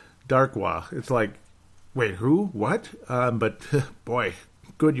Orleans Darkwa. It's like, wait, who? What? But, boy,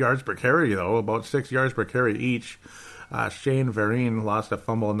 good yards per carry, though, about 6 yards per carry each. Shane Vereen lost a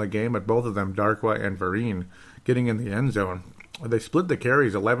fumble in the game, but both of them, Darkwa and Vereen, getting in the end zone. They split the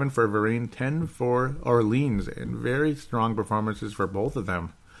carries, 11 for Vereen, 10 for Orleans, and very strong performances for both of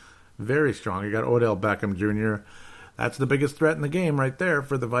them. Very strong. You got Odell Beckham Jr., That's the biggest threat in the game right there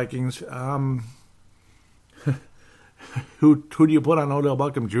for the Vikings. Who do you put on Odell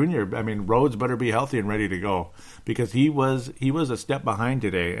Beckham Jr.? I mean, Rhodes better be healthy and ready to go, because he was a step behind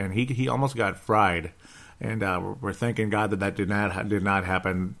today, and he almost got fried. And we're thanking God that did not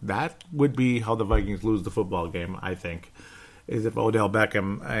happen. That would be how the Vikings lose the football game, I think, is if Odell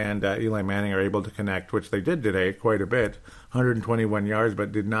Beckham and Eli Manning are able to connect, which they did today quite a bit. 121 yards,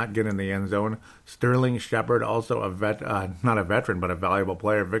 but did not get in the end zone. Sterling Shepard, also not a veteran, but a valuable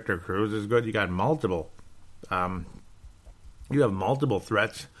player. Victor Cruz is good. You got multiple. You have multiple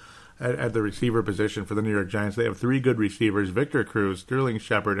threats at the receiver position for the New York Giants. They have 3 good receivers: Victor Cruz, Sterling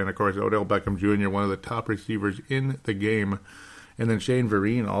Shepard, and of course Odell Beckham Jr., one of the top receivers in the game. And then Shane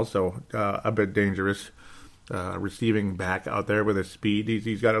Vereen, also a bit dangerous. Receiving back out there with his speed.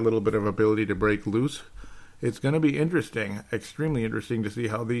 He's got a little bit of ability to break loose. It's going to be interesting, extremely interesting, to see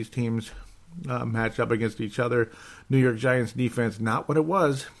how these teams match up against each other. New York Giants defense, not what it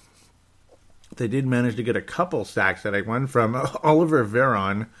was. They did manage to get a couple sacks today, one from Oliver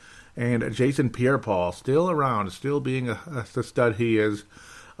Veron and Jason Pierre-Paul, still around, still being the stud he is.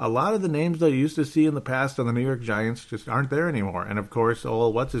 A lot of the names that I used to see in the past on the New York Giants just aren't there anymore. And of course,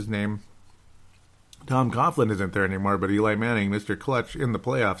 what's his name? Tom Coughlin isn't there anymore, but Eli Manning, Mr. Clutch in the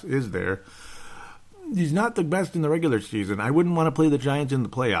playoffs, is there. He's not the best in the regular season. I wouldn't want to play the Giants in the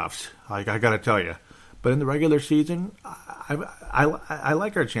playoffs, I got to tell you. But in the regular season, I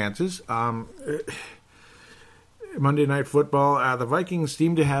like our chances. Monday Night Football, the Vikings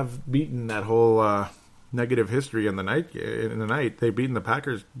seem to have beaten that whole negative history in the night. They've beaten the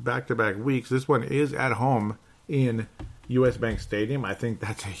Packers back-to-back weeks. This one is at home in U.S. Bank Stadium. I think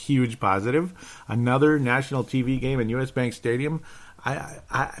that's a huge positive. Another national TV game in U.S. Bank Stadium.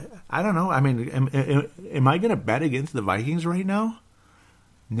 I don't know. I mean, am I going to bet against the Vikings right now?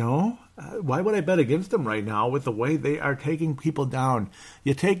 No. Why would I bet against them right now with the way they are taking people down?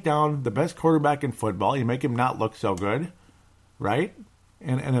 You take down the best quarterback in football. You make him not look so good, right?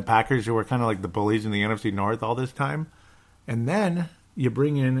 And the Packers, who were kind of like the bullies in the NFC North all this time. And then you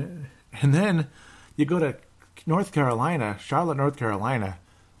bring in, and then you go to Charlotte, North Carolina,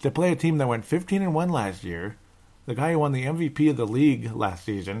 to play a team that went 15-1 last year. The guy who won the MVP of the league last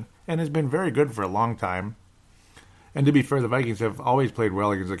season and has been very good for a long time. And to be fair, the Vikings have always played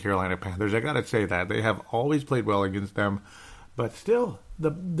well against the Carolina Panthers. I got to say that. They have always played well against them. But still,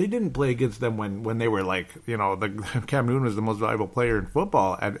 they didn't play against them when they were like, Cam Newton was the most valuable player in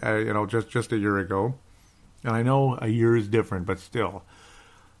football just a year ago. And I know a year is different, but still,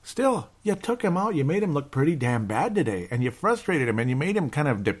 you took him out. You made him look pretty damn bad today, and you frustrated him, and you made him kind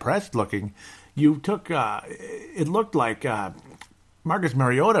of depressed looking. You took it looked like Marcus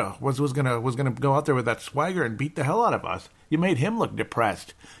Mariota was gonna go out there with that swagger and beat the hell out of us. You made him look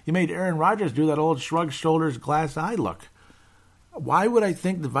depressed. You made Aaron Rodgers do that old shrug shoulders, glass eye look. Why would I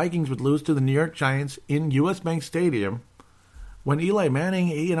think the Vikings would lose to the New York Giants in U.S. Bank Stadium when Eli Manning,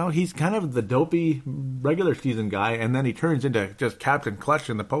 he's kind of the dopey regular season guy, and then he turns into just Captain Clutch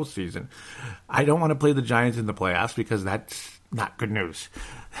in the postseason. I don't want to play the Giants in the playoffs because that's not good news.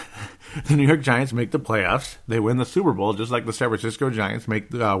 The New York Giants make the playoffs. They win the Super Bowl, just like the San Francisco Giants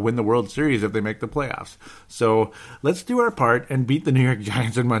win the World Series if they make the playoffs. So let's do our part and beat the New York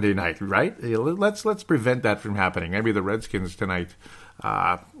Giants on Monday night, right? Let's prevent that from happening. Maybe the Redskins tonight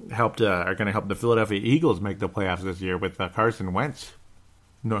are going to help the Philadelphia Eagles make the playoffs this year with Carson Wentz.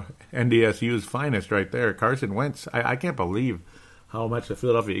 No, NDSU's finest right there, Carson Wentz. I can't believe how much the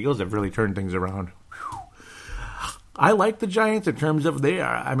Philadelphia Eagles have really turned things around. Whew. I like the Giants in terms of they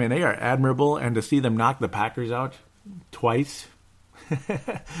are admirable, and to see them knock the Packers out twice,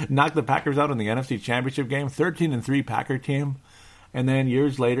 knock the Packers out in the NFC Championship game, 13-3 Packer team, and then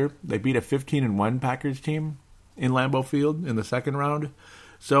years later they beat a 15-1 Packers team in Lambeau Field in the second round.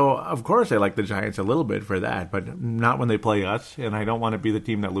 So of course I like the Giants a little bit for that, but not when they play us, and I don't want to be the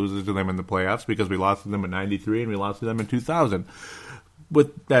team that loses to them in the playoffs because we lost to them in '93 and we lost to them in 2000.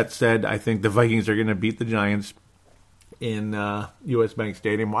 With that said, I think the Vikings are going to beat the Giants in U.S. Bank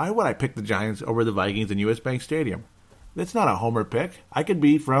Stadium. Why would I pick the Giants over the Vikings in U.S. Bank Stadium? That's not a homer pick. I could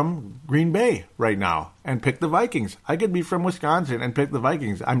be from Green Bay right now and pick the Vikings. I could be from Wisconsin and pick the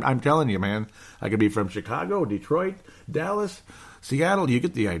Vikings. I'm telling you, man. I could be from Chicago, Detroit, Dallas, Seattle. You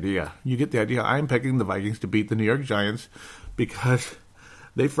get the idea. I'm picking the Vikings to beat the New York Giants because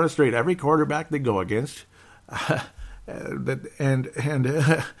they frustrate every quarterback they go against.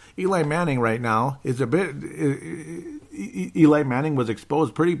 Eli Manning right now is a bit. Eli Manning was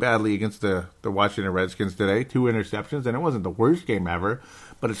exposed pretty badly against the Washington Redskins today. 2 interceptions, and it wasn't the worst game ever,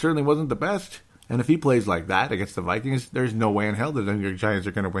 but it certainly wasn't the best. And if he plays like that against the Vikings, there's no way in hell that the New York Giants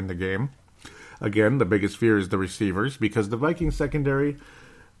are going to win the game. Again, the biggest fear is the receivers because the Vikings secondary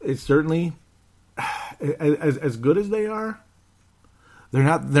is certainly as good as they are.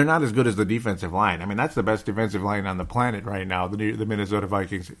 They're not as good as the defensive line. I mean, that's the best defensive line on the planet right now, the Minnesota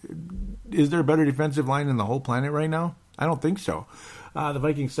Vikings. Is there a better defensive line in the whole planet right now? I don't think so. The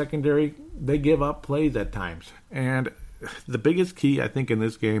Vikings secondary, they give up plays at times. And the biggest key, I think, in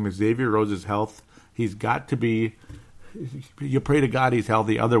this game is Xavier Rhodes' health. He's got to be... You pray to God he's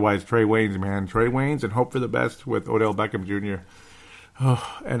healthy. Otherwise, Trey Waynes, man. Trey Waynes, and hope for the best with Odell Beckham Jr.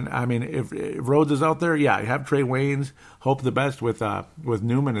 Oh, and I mean, if Rhodes is out there, yeah, have Trey Waynes. Hope the best with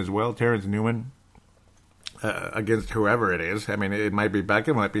Newman as well, Terrence Newman, against whoever it is. I mean, it might be Beckham,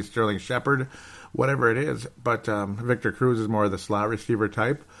 it might be Sterling Shepard, whatever it is. But Victor Cruz is more of the slot receiver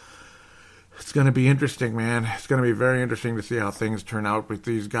type. It's going to be interesting, man. It's going to be very interesting to see how things turn out with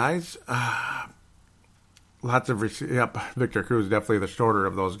these guys. Lots of Victor Cruz, definitely the shorter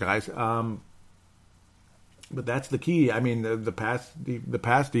of those guys. But that's the key. I mean, the pass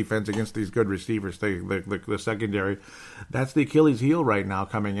defense against these good receivers, the secondary, that's the Achilles heel right now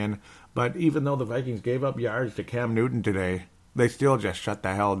coming in. But even though the Vikings gave up yards to Cam Newton today, they still just shut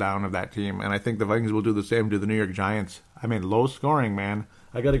the hell down of that team. And I think the Vikings will do the same to the New York Giants. I mean, low scoring, man.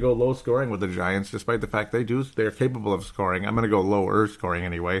 I got to go low scoring with the Giants, despite the fact they're capable of scoring. I'm going to go lower scoring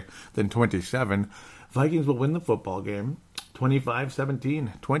anyway than 27. Vikings will win the football game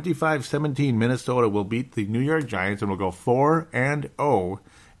 25-17. 25-17, Minnesota will beat the New York Giants and will go 4-0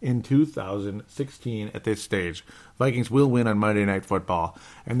 in 2016 at this stage. Vikings will win on Monday Night Football.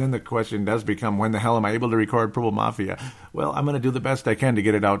 And then the question does become, when the hell am I able to record Purple Mafia? Well, I'm going to do the best I can to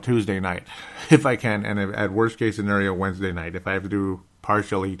get it out Tuesday night, if I can, and at worst case scenario, Wednesday night, if I have to do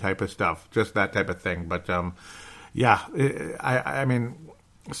partially type of stuff, just that type of thing. But, yeah, I mean,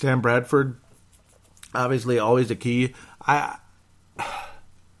 Sam Bradford, obviously always a key. As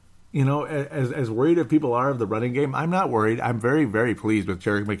worried as people are of the running game, I'm not worried. I'm very, very pleased with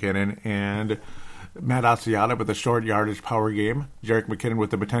Jerick McKinnon and Matt Asiata with the short yardage power game. Jerick McKinnon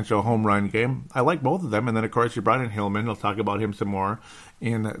with the potential home run game. I like both of them. And then, of course, you brought in Hillman. I'll talk about him some more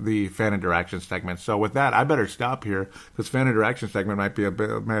in the fan interaction segment. So with that, I better stop here because fan interaction segment might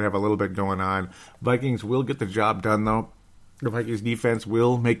have a little bit going on. Vikings will get the job done, though. The Vikings defense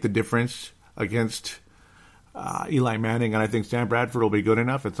will make the difference against Eli Manning, and I think Sam Bradford will be good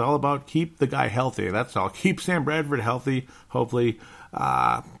enough. It's all about keep the guy healthy. That's all. Keep Sam Bradford healthy. Hopefully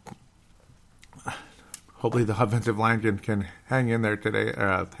the offensive line can hang in there today,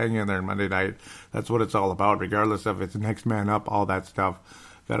 hang in there on Monday night. That's what it's all about, regardless of it's next man up, all that stuff.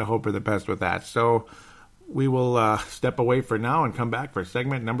 Got to hope for the best with that. So we will step away for now and come back for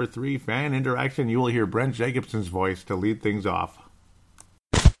segment number 3, fan interaction. You will hear Brent Jacobson's voice to lead things off.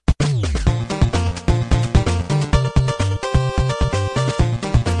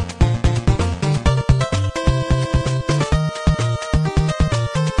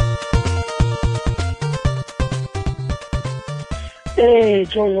 Hey,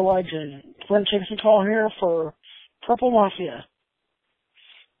 Joey the Legend. Brent Jackson call here for Purple Mafia.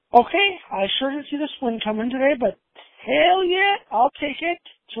 Okay, I sure didn't see this win coming today, but hell yeah, I'll take it.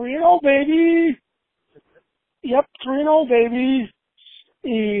 3-0, baby. Yep, 3-0, baby.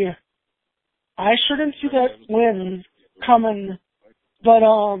 I sure didn't see that win coming, but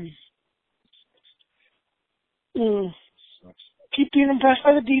keep being impressed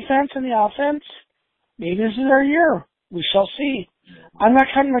by the defense and the offense. Maybe this is our year. We shall see. I'm not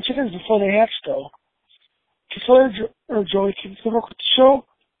counting my chickens before they hatch, though. Joey, keep the work with the show.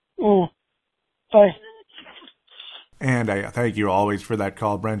 Bye. And I thank you always for that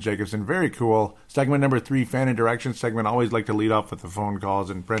call, Brent Jacobson. Very cool. Segment number 3, Fan Interaction segment. Always like to lead off with the phone calls.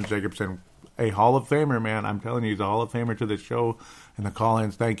 And Brent Jacobson, a Hall of Famer, man. I'm telling you, he's a Hall of Famer to the show and the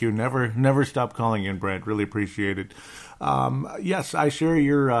call-ins. Thank you. Never stop calling in, Brent. Really appreciate it. Yes, I share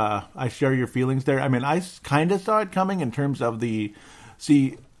your feelings there. I mean, I kind of saw it coming in terms of the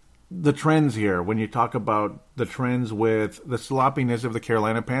trends here. When you talk about the trends with the sloppiness of the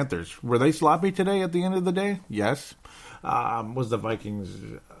Carolina Panthers, were they sloppy today at the end of the day? Yes. Was the Vikings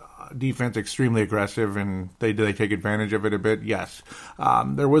defense extremely aggressive and did they take advantage of it a bit? Yes.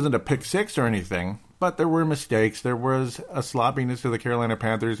 There wasn't a pick six or anything, but there were mistakes. There was a sloppiness to the Carolina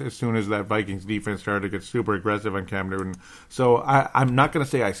Panthers as soon as that Vikings defense started to get super aggressive on Cam Newton. So I'm not going to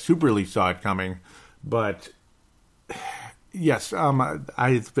say I superly saw it coming, but yes,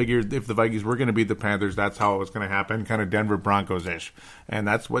 I figured if the Vikings were going to beat the Panthers, that's how it was going to happen, kind of Denver Broncos-ish. And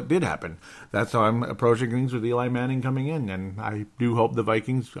that's what did happen. That's how I'm approaching things with Eli Manning coming in. And I do hope the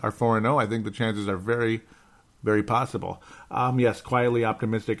Vikings are 4-0. I think the chances are very, very possible. Yes, quietly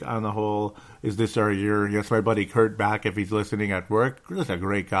optimistic on the whole. Is this our year? Yes, my buddy Kurt back, if he's listening at work. Just a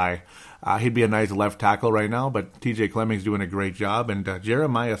great guy. He'd be a nice left tackle right now, but TJ Clemmings doing a great job. And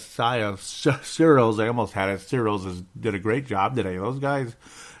Jeremiah Cyrils, I almost had it. Cyrils did a great job today. Those guys,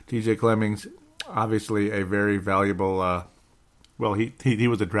 TJ Clemmings, obviously a very valuable, he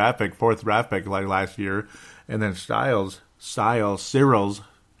was a draft pick, 4th draft pick like last year. And then Cyrils,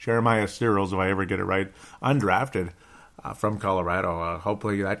 Jeremiah Cyrils, if I ever get it right, undrafted from Colorado.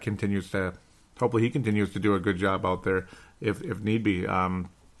 Hopefully he continues to do a good job out there if need be.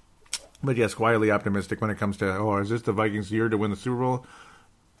 But yes, quietly optimistic when it comes to, is this the Vikings' year to win the Super Bowl?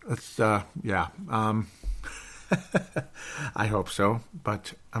 It's, yeah. I hope so,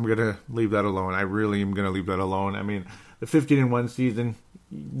 but I'm going to leave that alone. I really am going to leave that alone. I mean, the 15-1 season,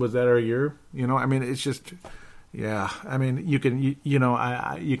 was that our year? I mean, it's just, yeah. I mean, you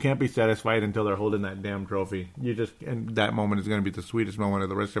can't be satisfied until they're holding that damn trophy. And that moment is going to be the sweetest moment of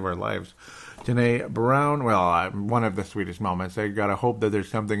the rest of our lives. Janae Brown, one of the sweetest moments. I got to hope that there's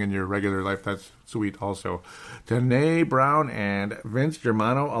something in your regular life that's sweet also. Janae Brown and Vince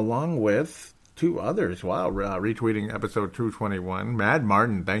Germano, along with 2 others. Wow, retweeting episode 221. Mad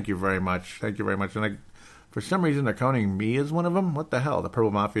Martin, thank you very much. Thank you very much. And for some reason, they're counting me as one of them. What the hell? The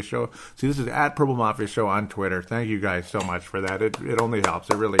Purple Mafia Show? See, this is at Purple Mafia Show on Twitter. Thank you guys so much for that. It only helps.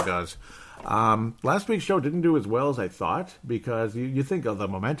 It really does. Last week's show didn't do as well as I thought because you think of the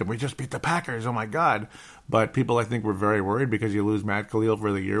momentum. We just beat the Packers. Oh, my God. But people, I think, were very worried because you lose Matt Khalil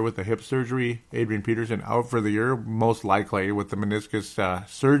for the year with the hip surgery. Adrian Peterson out for the year, most likely with the meniscus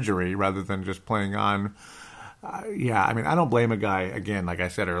surgery rather than just playing on. Yeah, I mean, I don't blame a guy, again, like I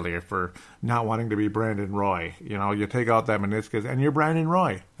said earlier, for not wanting to be Brandon Roy. You take out that meniscus and you're Brandon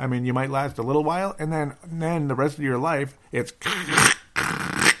Roy. I mean, you might last a little while and then the rest of your life, it's...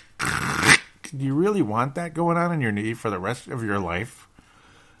 Do you really want that going on in your knee for the rest of your life?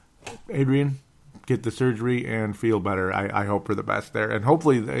 Adrian, get the surgery and feel better. I hope for the best there. And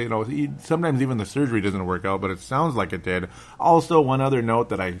hopefully, sometimes even the surgery doesn't work out, but it sounds like it did. Also, one other note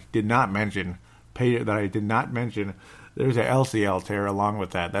that I did not mention, there's a LCL tear along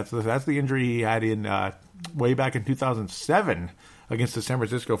with that. That's the injury he had in way back in 2007 against the San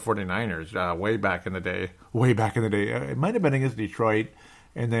Francisco 49ers, way back in the day. It might have been against Detroit.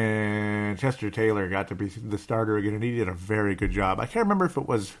 And then Chester Taylor got to be the starter again, and he did a very good job. I can't remember if it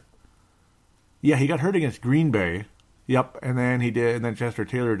was... Yeah, he got hurt against Green Bay. Yep, and then Chester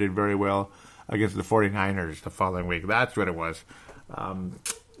Taylor did very well against the 49ers the following week. That's what it was.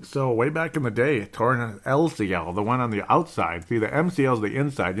 So way back in the day, torn LCL, the one on the outside. See, the MCL is the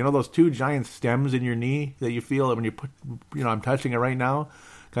inside. Those 2 giant stems in your knee that you feel when you put... I'm touching it right now.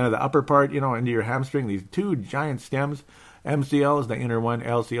 Kind of the upper part, into your hamstring. These 2 giant stems... MCL is the inner one,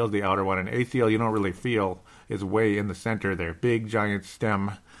 LCL is the outer one, and ACL you don't really feel is way in the center there. Big, giant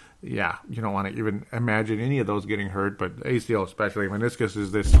stem. Yeah, you don't want to even imagine any of those getting hurt, but ACL especially. Meniscus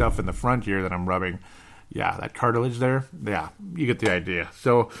is this stuff in the front here that I'm rubbing. Yeah, that cartilage there. Yeah, you get the idea.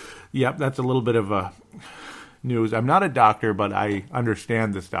 So, yeah, that's a little bit of a... news. I'm not a doctor, but I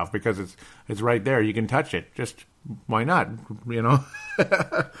understand this stuff because it's right there. You can touch it. Just why not?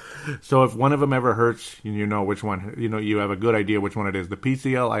 So if one of them ever hurts, you know which one. You have a good idea which one it is. The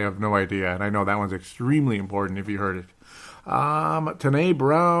PCL, I have no idea, and I know that one's extremely important if you heard it. Tanae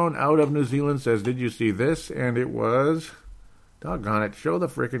Brown out of New Zealand says, "Did you see this?" And it was, doggone it, show the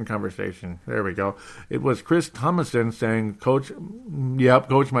frickin' conversation. There we go. It was Chris Thomason saying, Coach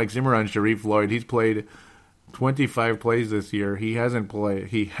Mike Zimmer on Sharif Floyd. He's played 25 plays this year. He hasn't played.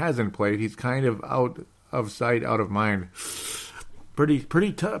 He's kind of out of sight, out of mind.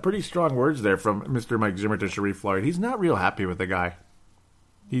 Pretty strong words there from Mr. Mike Zimmer to Sharif Floyd. He's not real happy with the guy.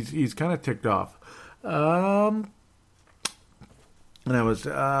 He's kind of ticked off. And that was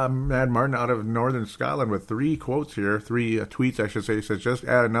Mad Martin out of Northern Scotland with 3 quotes here, 3 tweets, I should say. He says, just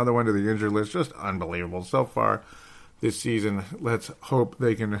add another one to the injured list. Just unbelievable. So far this season, let's hope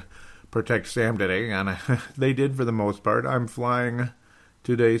they can protect Sam today. And they did for the most part. I'm flying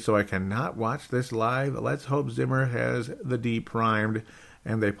today, so I cannot watch this live. Let's hope Zimmer has the D primed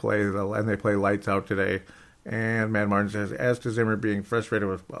and they play lights out today. And Mad Martin says, as to Zimmer being frustrated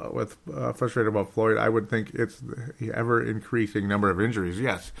about Floyd, I would think it's the ever increasing number of injuries.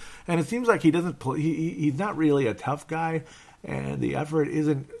 Yes, and it seems like he doesn't play. He's not really a tough guy, and the effort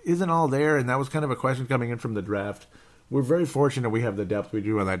isn't all there. And that was kind of a question coming in from the draft. We're very fortunate we have the depth we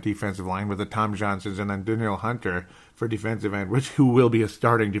do on that defensive line with the Tom Johnsons and then Danielle Hunter for defensive end, who will be a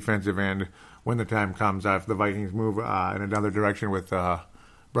starting defensive end when the time comes. If the Vikings move in another direction with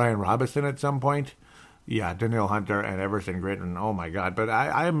Brian Robinson at some point. Yeah, Danielle Hunter and Everson Gritton. Oh, my God. But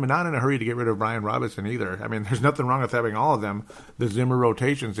I'm not in a hurry to get rid of Brian Robinson either. I mean, there's nothing wrong with having all of them, the Zimmer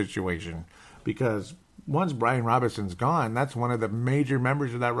rotation situation. Because once Brian Robinson's gone, that's one of the major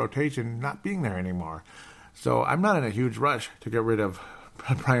members of that rotation not being there anymore. So I'm not in a huge rush to get rid of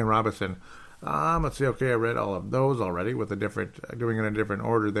Brian Robinson. Let's see. Okay, I read all of those already with doing it in a different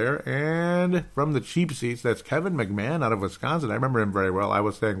order there. And from the cheap seats, that's Kevin McMahon out of Wisconsin. I remember him very well. I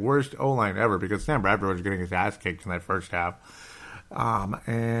was saying worst O-line ever because Sam Bradford was getting his ass kicked in that first half.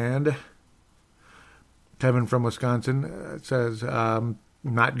 And Kevin from Wisconsin says,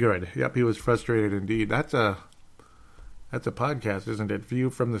 not good. Yep, he was frustrated indeed. That's a podcast, isn't it? View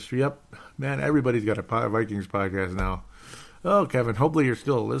from the street. Yep, man, everybody's got a Vikings podcast now. Oh, Kevin, hopefully you're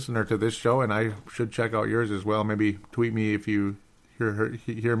still a listener to this show, and I should check out yours as well. Maybe tweet me if you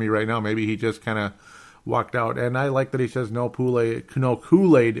hear me right now. Maybe he just kind of walked out. And I like that he says no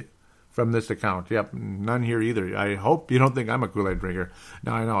Kool-Aid from this account. Yep, none here either. I hope you don't think I'm a Kool-Aid drinker.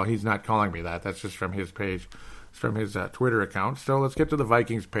 No, I know, he's not calling me that. That's just from his page. It's from his Twitter account. So let's get to the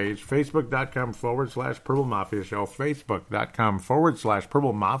Vikings page. Facebook.com/Purple Mafia Show.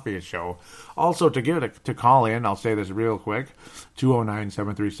 Facebook.com/Purple Mafia Show. Also, to call in, I'll say this real quick.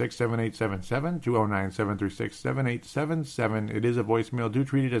 209-736-7877. 209-736-7877. It is a voicemail. Do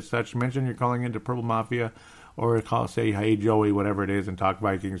treat it as such. Mention you're calling into Purple Mafia. Or say, hey, Joey, whatever it is, and talk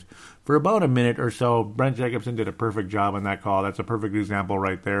Vikings for about a minute or so. Brent Jacobson did a perfect job on that call. That's a perfect example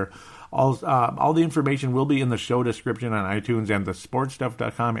right there. All the information will be in the show description on iTunes and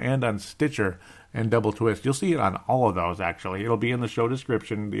thesportstuff.com and on Stitcher and Double Twist. You'll see it on all of those, actually. It'll be in the show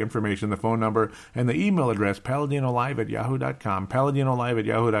description, the information, the phone number, and the email address, paladinolive@yahoo.com.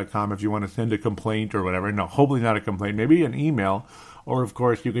 paladinolive@yahoo.com if you want to send a complaint or whatever. No, hopefully not a complaint. Maybe an email. Or, of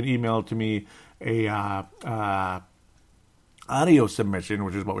course, you can email to me a audio submission,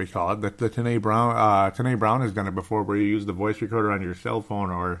 which is what we call it. The Tanae Brown has done it before, where you use the voice recorder on your cell phone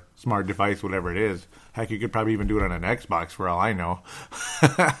or smart device, whatever it is. Heck, you could probably even do it on an Xbox for all I know.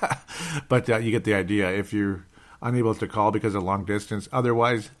 But you get the idea if you're unable to call because of long distance.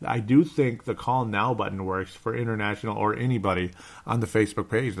 Otherwise, I do think the Call Now button works for international or anybody on the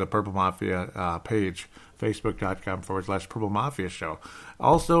Facebook page, the Purple Mafia page. Facebook.com/Purple Mafia Show.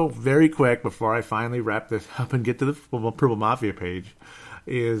 Also, very quick, before I finally wrap this up and get to the Purple Mafia page,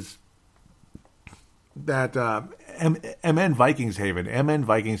 is that MN Vikings Haven. MN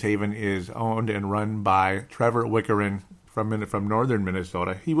Vikings Haven is owned and run by Trevor Wickerin from northern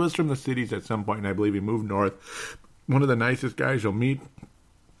Minnesota. He was from the cities at some point, and I believe he moved north. One of the nicest guys you'll meet.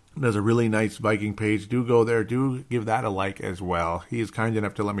 There's a really nice Viking page. Do go there. Do give that a like as well. He is kind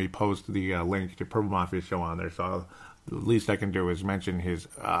enough to let me post the link to Purple Mafia Show on there. So the least I can do is mention his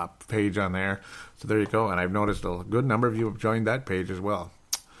page on there. So there you go. And I've noticed a good number of you have joined that page as well.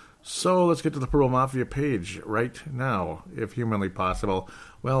 So let's get to the Purple Mafia page right now, if humanly possible.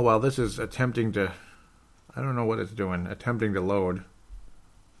 Well, while this is attempting to, I don't know what it's doing, attempting to load.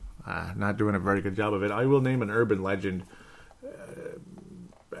 Not doing a very good job of it. I will name an urban legend.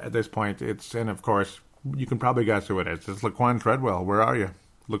 At this point, and of course, you can probably guess who it is. It's Laquan Treadwell. Where are you?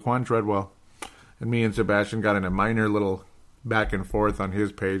 Laquan Treadwell. And me and Sebastian got in a minor little back and forth on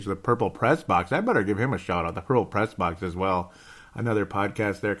his page, the Purple Press Box. I better give him a shout out, the Purple Press Box as well. Another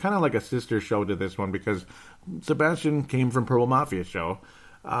podcast there, kind of like a sister show to this one, because Sebastian came from Purple Mafia show.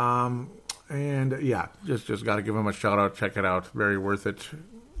 And yeah, just got to give him a shout out. Check it out. Very worth it.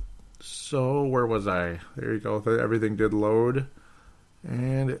 So where was I? There you go. Everything did load.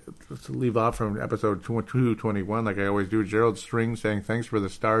 And let's leave off from episode 221 like I always do. Gerald String saying, thanks for the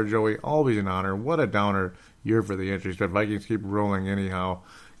star, Joey. Always an honor. What a downer year for the entries. But Vikings keep rolling anyhow.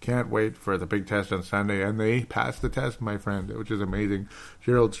 Can't wait for the big test on Sunday. And they passed the test, my friend, which is amazing.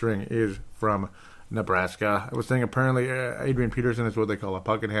 Gerald String is from Nebraska. I was saying apparently Adrian Peterson is what they call a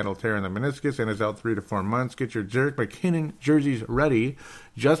pocket handle tear in the meniscus and is out 3 to 4 months. Get your Jerick McKinnon jerseys ready.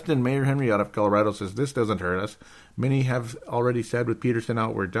 Justin Mayer Henry out of Colorado says this doesn't hurt us. Many have already said with Peterson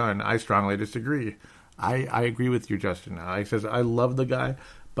out we're done. I strongly disagree. I agree with you, Justin. I says I love the guy,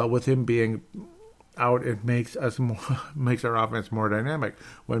 but with him being out, it makes our offense more dynamic.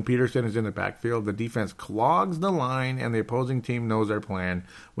 When Peterson is in the backfield, the defense clogs the line and the opposing team knows our plan.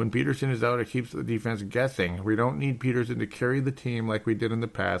 When Peterson is out, it keeps the defense guessing. We don't need Peterson to carry the team like we did in the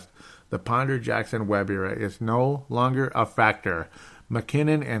past. The Ponder Jackson Webb era is no longer a factor.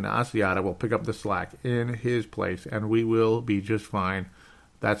 McKinnon and Asiata will pick up the slack in his place and we will be just fine.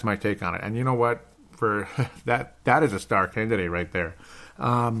 That's my take on it. And you know what? For that is a star candidate right there.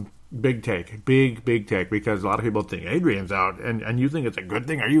 Big take, big take, because a lot of people think Adrian's out, and you think it's a good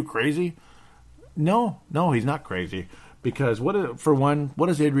thing. Are you crazy? No, he's not crazy. Because what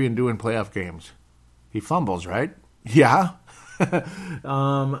does Adrian do in playoff games? He fumbles, right? Yeah.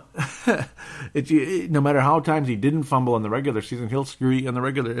 No matter how times he didn't fumble in the regular season, he'll screw you in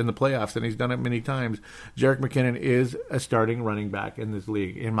the playoffs, and he's done it many times. Jerick McKinnon is a starting running back in this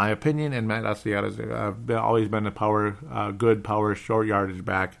league, in my opinion, and Matt Asiata's always been a good power short yardage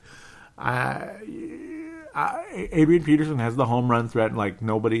back. Adrian Peterson has the home run threat like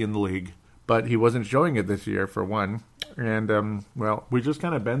nobody in the league, but he wasn't showing it this year for one. And we just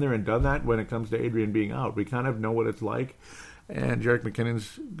kind of been there and done that when it comes to Adrian being out. We kind of know what it's like. And Jerick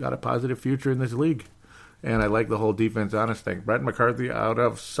McKinnon's got a positive future in this league. And I like the whole defense honest thing. Brett McCarthy out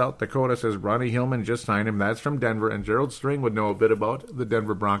of South Dakota says Ronnie Hillman just signed him. That's from Denver. And Gerald String would know a bit about the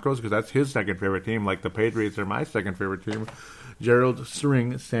Denver Broncos because that's his second favorite team, like the Patriots are my second favorite team. Gerald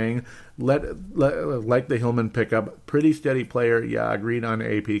String saying, like the Hillman pickup. Pretty steady player. Yeah, agreed on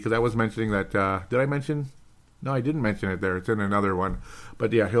AP. Because I was mentioning that. Did I mention? No, I didn't mention it there. It's in another one.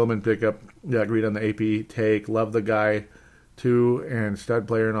 But yeah, Hillman pickup. Yeah, agreed on the AP take. Love the guy too, and stud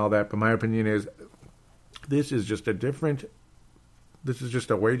player and all that. But my opinion is this is just a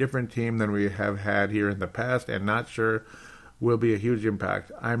way different team than we have had here in the past, and not sure will be a huge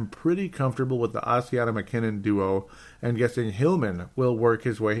impact. I'm pretty comfortable with the Asiata McKinnon duo, and guessing Hillman will work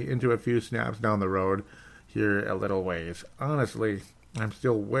his way into a few snaps down the road here a little ways. Honestly, I'm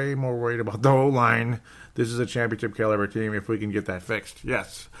still way more worried about the O-line. This is a championship caliber team if we can get that fixed.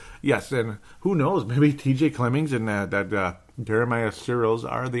 Yes, and who knows? Maybe TJ Clemmings and that Jeremiah Cyrils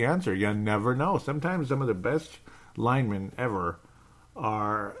are the answer. You never know. Sometimes some of the best linemen ever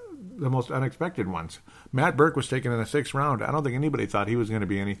are the most unexpected ones. Matt Burke was taken in the 6th round. I don't think anybody thought he was going to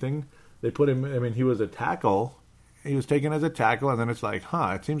be anything. They put him, he was a tackle. He was taken as a tackle, and then it's like,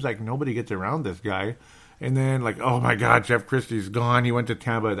 it seems like nobody gets around this guy. And then, oh my God, Jeff Christie's gone. He went to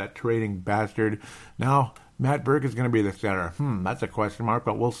Tampa, that trading bastard. Now, Matt Burke is going to be the center. That's a question mark,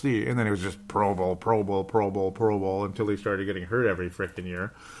 but we'll see. And then it was just Pro Bowl until he started getting hurt every freaking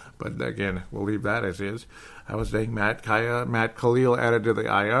year. But again, we'll leave that as is. I was saying Matt Khalil added to the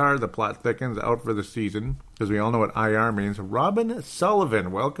IR. The plot thickens, out for the season. Because we all know what IR means. Robin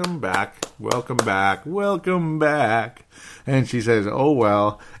Sullivan, welcome back. And she says, oh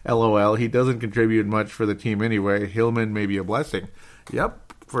well, LOL, he doesn't contribute much for the team anyway. Hillman may be a blessing.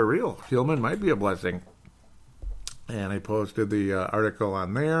 Yep, for real. Hillman might be a blessing. And I posted the article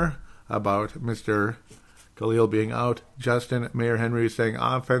on there about Mr. Khalil being out. Justin Mayer Henry saying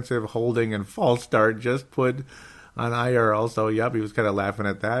offensive holding and false start just put on IR also. Yep, he was kind of laughing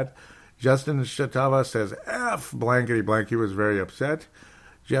at that. Justin Shatava says F blankety blank. He was very upset.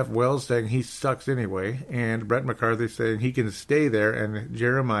 Jeff Wells saying he sucks anyway. And Brett McCarthy saying he can stay there. And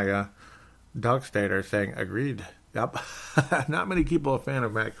Jeremiah Dockstader saying agreed. Yep. Not many people are a fan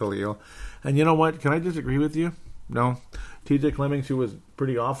of Matt Khalil. And you know what? Can I disagree with you? No. TJ Clemmings, who was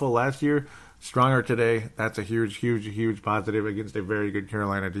pretty awful last year, stronger today. That's a huge positive against a very good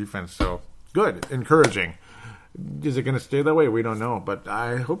Carolina defense. So, good. Encouraging. Is it going to stay that way? We don't know, but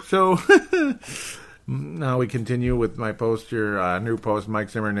I hope so. Now we continue with my post here, new post, Mike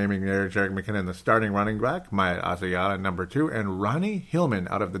Zimmer naming Jerick McKinnon the starting running back, Maya Asiata number 2, and Ronnie Hillman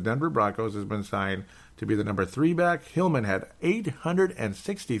out of the Denver Broncos has been signed to be the number 3 back. Hillman had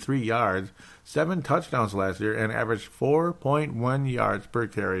 863 yards, 7 touchdowns last year, and averaged 4.1 yards per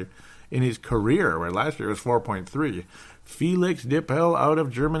carry in his career, where last year it was 4.3. Felix Dippel out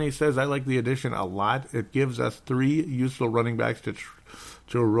of Germany says, I like the addition a lot. It gives us 3 useful running backs to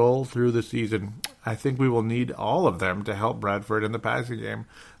roll through the season. I think we will need all of them to help Bradford in the passing game.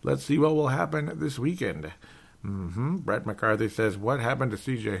 Let's see what will happen this weekend. Brett McCarthy says, what happened to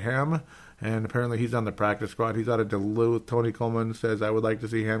C.J. Ham? And apparently he's on the practice squad. He's out of Duluth. Tony Coleman says, I would like to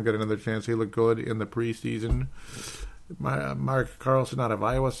see Ham get another chance. He looked good in the preseason. Mark Carlson out of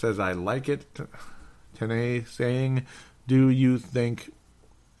Iowa says, I like it. Tanae saying, do you think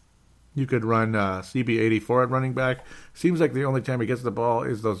you could run CB84 at running back? Seems like the only time he gets the ball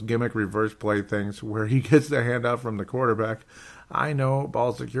is those gimmick reverse play things where he gets the handoff from the quarterback. I know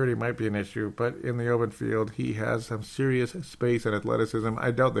ball security might be an issue, but in the open field, he has some serious space and athleticism.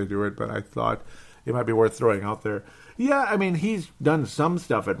 I doubt they do it, but I thought it might be worth throwing out there. Yeah, I mean, he's done some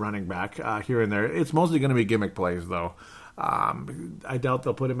stuff at running back here and there. It's mostly going to be gimmick plays, though. I doubt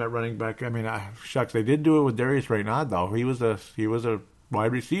they'll put him at running back. I mean, shucks, they did do it with Darius Raynaud, though. He was a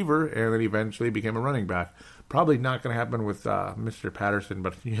wide receiver and then eventually became a running back. Probably not going to happen with Mr. Patterson,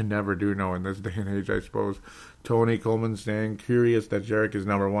 but you never do know in this day and age, I suppose. Tony Coleman saying, curious that Jerick is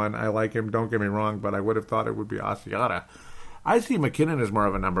number 1. I like him, don't get me wrong, but I would have thought it would be Asiata. I see McKinnon as more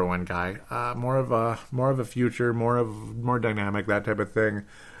of a number 1 guy, more of a future, more dynamic, that type of thing.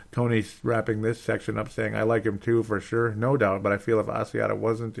 Tony's wrapping this section up saying, I like him too, for sure, no doubt, but I feel if Asiata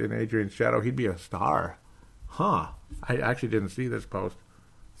wasn't in Adrian's shadow, he'd be a star. I actually didn't see this post.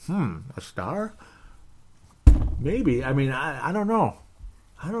 A star? Maybe. I mean, I don't know.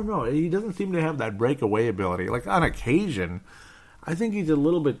 He doesn't seem to have that breakaway ability. Like, on occasion, I think he's a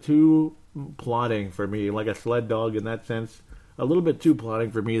little bit too plodding for me, like a sled dog in that sense. A little bit too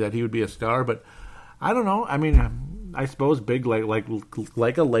plodding for me that he would be a star, but I don't know. I mean, I suppose big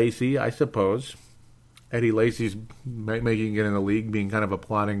like a Lacey, I suppose. Eddie Lacy's making it in the league, being kind of a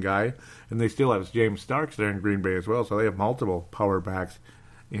plodding guy. And they still have James Starks there in Green Bay as well, so they have multiple power backs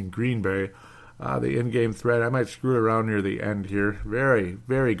in Green Bay. The in-game thread, I might screw around near the end here. Very,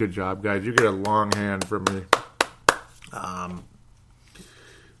 very good job, guys. You get a long hand from me.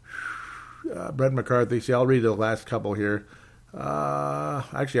 Brett McCarthy. See, I'll read the last couple here.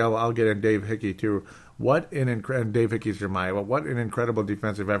 Actually, I'll get in Dave Hickey, too. And Dave Hickey's from Iowa. What an incredible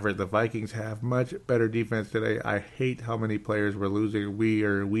defensive effort. The Vikings have much better defense today. I hate how many players we're losing. We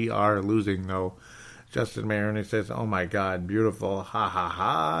are losing, though. Justin Maroney says, oh my God, beautiful, ha ha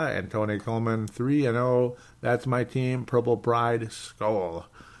ha. And Tony Coleman, 3-0, that's my team, Purple Pride, Skull.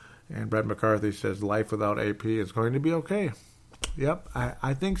 And Brett McCarthy says, life without AP is going to be okay. Yep,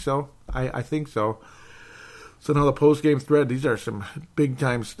 I think so. I think so. So now the post-game thread, these are some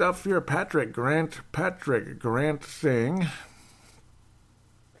big-time stuff here. Patrick Grant saying,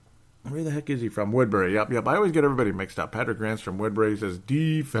 where the heck is he from? Woodbury. Yep. I always get everybody mixed up. Patrick Grant's from Woodbury. He says,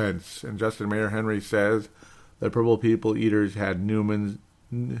 defense. And Justin Mayer Henry says, the Purple People Eaters had Newton's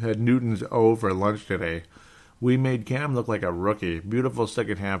O for lunch today. We made Cam look like a rookie. Beautiful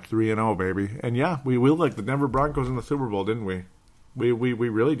second half, 3-0, baby. And yeah, we looked like the Denver Broncos in the Super Bowl, didn't we? We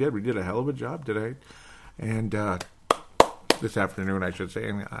really did. We did a hell of a job today. And this afternoon, I should say.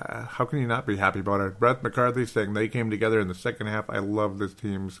 And how can you not be happy about it? Brett McCarthy saying they came together in the second half. I love this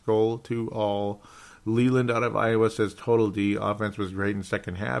team. Skull to all. Leland out of Iowa says total D. Offense was great in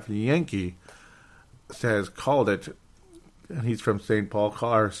second half. Yankee says called it. And he's from St. Paul,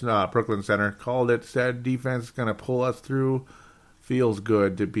 Brooklyn Center. Called it. Said defense going to pull us through. Feels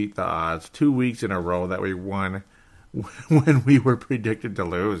good to beat the odds. 2 weeks in a row that we won when we were predicted to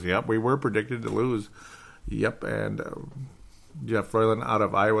lose. Yep, we were predicted to lose. Yep, and Jeff Froylan out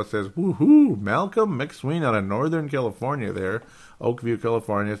of Iowa says, woohoo, Malcolm McSween out of Northern California there. Oakview,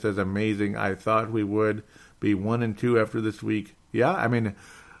 California says, amazing. I thought we would be 1-2 after this week. Yeah, I mean,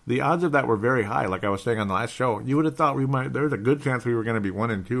 the odds of that were very high, like I was saying on the last show. You would have thought there's a good chance we were going to be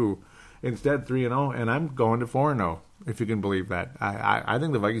 1-2. Instead, 3-0, and I'm going to 4-0, if you can believe that. I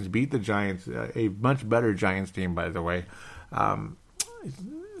think the Vikings beat the Giants, a much better Giants team, by the way.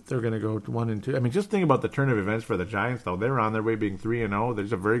 They're going to go 1-2. I mean, just think about the turn of events for the Giants, though. They're on their way being 3-0.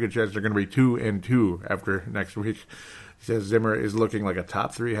 There's a very good chance they're going to be 2-2 after next week. He says Zimmer is looking like a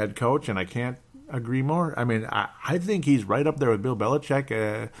top 3 head coach, and I can't agree more. I mean, I think he's right up there with Bill Belichick.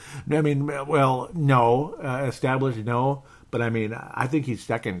 Established, no. But, I mean, I think he's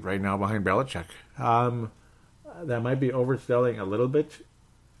second right now behind Belichick. That might be overselling a little bit.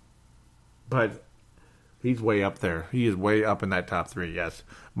 But He's way up there. He is way up in that top 3, yes.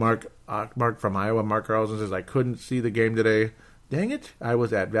 Mark from Iowa, Mark Carlson says, I couldn't see the game today. Dang it. I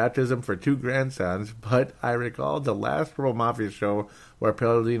was at baptism for 2 grandsons, but I recalled the last Purple Mafia show where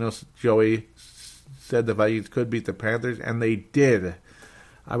Pellegrino's Joey said the Vikings could beat the Panthers, and they did.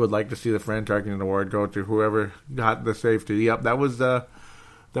 I would like to see the Fran Tarkenton Award go to whoever got the safety. Yep, that was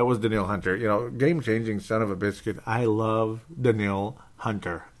Danielle Hunter. You know, game-changing son of a biscuit. I love Danielle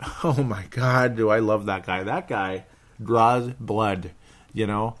Hunter. Oh, my God, do I love that guy. That guy draws blood, you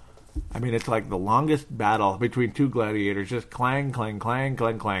know. I mean, it's like the longest battle between 2 gladiators, just clang, clang, clang,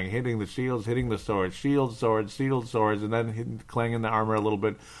 clang, clang, hitting the shields, hitting the swords, shield, swords, shield, swords, and then clanging the armor a little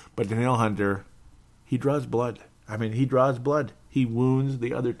bit. But Danielle Hunter, he draws blood. I mean, he draws blood. He wounds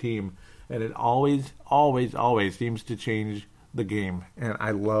the other team, and it always, always, always seems to change the game. And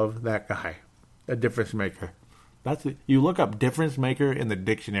I love that guy, a difference maker. You look up difference maker in the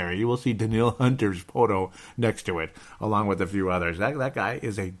dictionary, you will see Danielle Hunter's photo next to it, along with a few others. That guy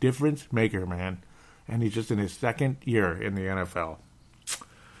is a difference maker, man, and he's just in his 2nd year in the NFL.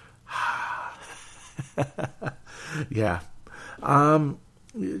 Yeah.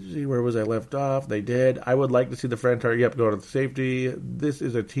 See, where was I left off? They did. I would like to see the Fran Tarkenton go to the safety. This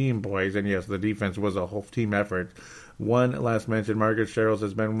is a team, boys, and yes, the defense was a whole team effort. One last mention, Marcus Sherrills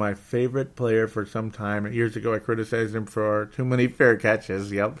has been my favorite player for some time. Years ago, I criticized him for too many fair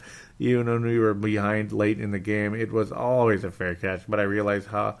catches. Yep. Even when we were behind late in the game, it was always a fair catch. But I realized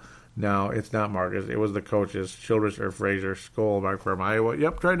how now it's not Marcus. It was the coaches, Childress or Frazier, Skoll, Mark from Iowa.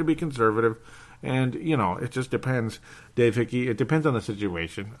 Yep, trying to be conservative. And, you know, it just depends, Dave Hickey. It depends on the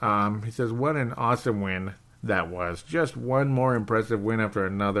situation. He says, what an awesome win that was. Just one more impressive win after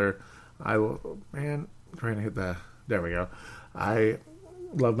another. Trying to hit the... There we go. I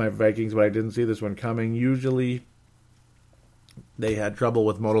love my Vikings, but I didn't see this one coming. Usually, they had trouble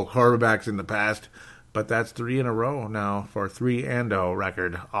with modal quarterbacks in the past, but that's 3 in a row now for 3-0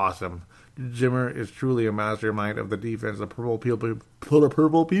 record. Awesome. Jimmer is truly a mastermind of the defense. The purple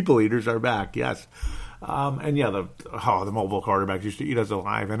people eaters are back. Yes. And yeah, the mobile quarterbacks used to eat us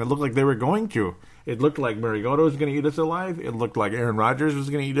alive, and it looked like they were going to. It looked like Mariota was going to eat us alive. It looked like Aaron Rodgers was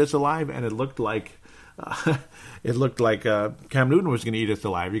going to eat us alive, and it looked like Cam Newton was going to eat us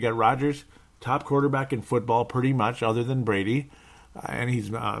alive. You got Rodgers, top quarterback in football, pretty much, other than Brady, and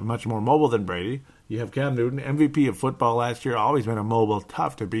he's much more mobile than Brady. You have Cam Newton, MVP of football last year, always been a mobile,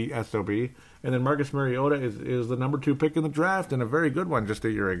 tough to beat SOB. And then Marcus Mariota is the number 2 pick in the draft, and a very good one just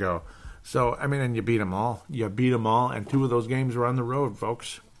a year ago. So, I mean, and you beat them all. You beat them all, and 2 of those games were on the road,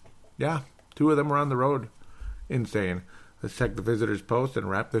 folks. Yeah, 2 of them were on the road. Insane. Let's check the visitors post and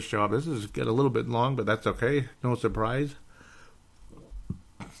wrap this show up. This is getting a little bit long, but that's okay. No surprise.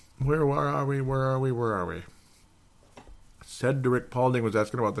 Where are we? Cedric Paulding was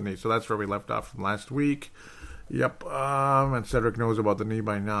asking about the knee, so that's where we left off from last week. Yep, and Cedric knows about the knee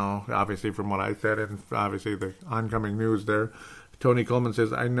by now, obviously from what I said, and obviously the oncoming news there. Tony Coleman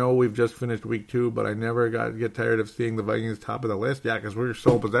says, I know we've just finished week 2, but I never get tired of seeing the Vikings top of the list. Yeah, because we're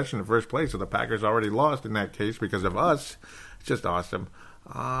sole possession in first place, so the Packers already lost in that case because of us. It's just awesome.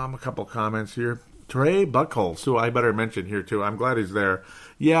 A couple comments here. Trey Buckholz, who I better mention here too. I'm glad he's there.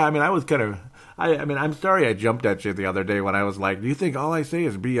 Yeah, I mean, I was kind of... I'm sorry I jumped at you the other day when I was like, do you think all I say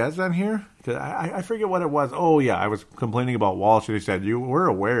is BS on here? Because I forget what it was. Oh, yeah, I was complaining about Walsh, and he said, you were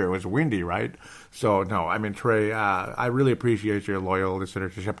aware it was windy, right? So, no, I mean, Trey, I really appreciate your loyal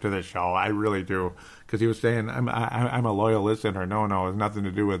listenership to this show. I really do. Because he was saying, I'm a loyal listener. No, it has nothing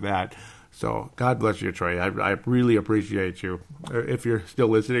to do with that. So, God bless you, Trey. I really appreciate you. If you're still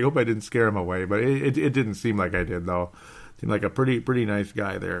listening, I hope I didn't scare him away. But it didn't seem like I did, though. Seemed like a pretty nice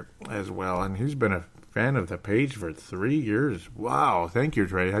guy there as well. And he's been a fan of the page for 3 years. Wow. Thank you,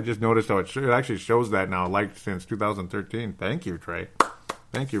 Trey. I just noticed how it actually shows that now, liked since 2013. Thank you, Trey.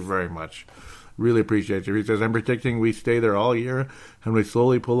 Thank you very much. Really appreciate you. He says, I'm predicting we stay there all year and we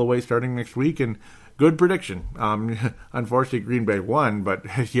slowly pull away starting next week. And good prediction. Unfortunately, Green Bay won,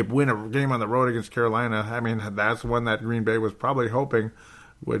 but you win a game on the road against Carolina. I mean, that's one that Green Bay was probably hoping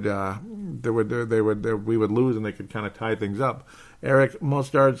we would lose and they could kind of tie things up. Eric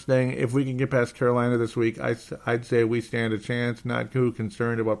Mostard saying, if we can get past Carolina this week, I'd say we stand a chance. Not too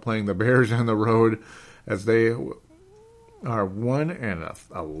concerned about playing the Bears on the road, as they are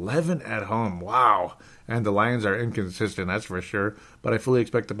 1-11 at home. Wow. And the Lions are inconsistent, that's for sure. But I fully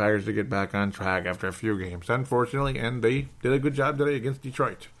expect the Packers to get back on track after a few games, unfortunately, and they did a good job today against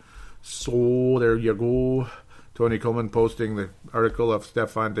Detroit. So there you go. Tony Coleman posting the article of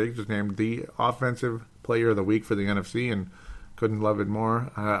Stephon Diggs was named the Offensive Player of the Week for the NFC, and couldn't love it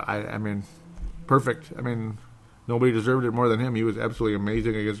more. I mean, perfect. I mean, nobody deserved it more than him. He was absolutely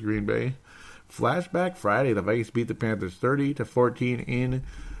amazing against Green Bay. Flashback Friday, the Vikings beat the Panthers 30-14 in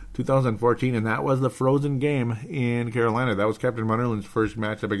 2014, and that was the frozen game in Carolina. That was Captain Munnerlyn's first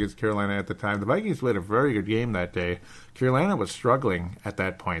matchup against Carolina at the time. The Vikings played a very good game that day. Carolina was struggling at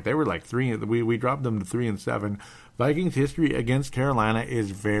that point. They were like we dropped them to 3-7. Vikings history against Carolina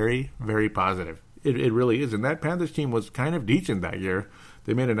is very, very positive. It really is. And that Panthers team was kind of decent that year.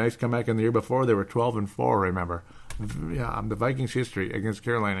 They made a nice comeback in the year before. They were 12-4, remember. Yeah, the Vikings history against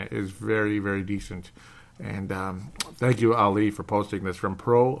Carolina is very, very decent. And thank you, Ali, for posting this from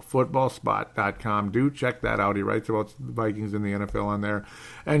ProFootballSpot.com. Do check that out. He writes about the Vikings and the NFL on there.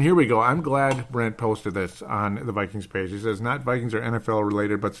 And here we go. I'm glad Brent posted this on the Vikings page. He says, not Vikings or NFL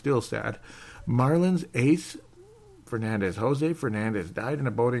related, but still sad. Marlins ace Jose Fernandez, died in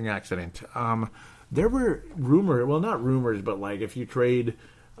a boating accident. There were not rumors, but like if you trade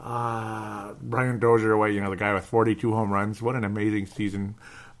Brian Dozier away, the guy with 42 home runs, what an amazing season.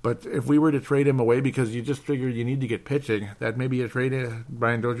 But if we were to trade him away because you just figured you need to get pitching, that maybe you traded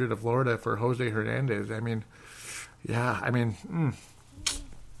Brian Dozier to Florida for Jose Hernandez.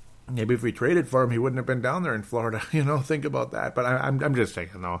 Maybe if we traded for him, he wouldn't have been down there in Florida. Think about that. But I'm just saying,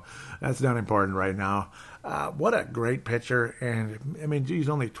 though, that's not important right now. What a great pitcher, and he's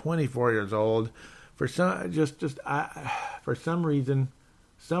only 24 years old. For some reason,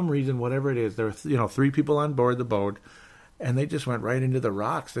 whatever it is, there were 3 people on board the boat, and they just went right into the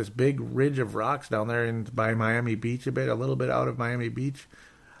rocks. This big ridge of rocks down there by Miami Beach, a little bit out of Miami Beach.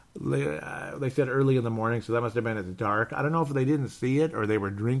 They said early in the morning, so that must have been it's dark. I don't know if they didn't see it, or they were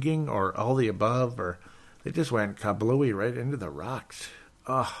drinking, or all the above, or they just went kablooey right into the rocks.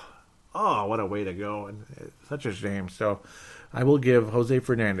 Oh, what a way to go, and such a shame. So I will give Jose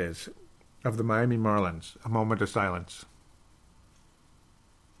Fernandez of the Miami Marlins a moment of silence.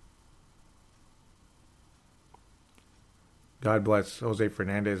 God bless Jose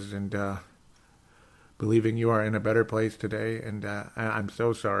Fernandez, and believing you are in a better place today. And I'm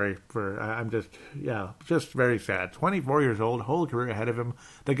so sorry I'm just very sad. 24 years old, whole career ahead of him.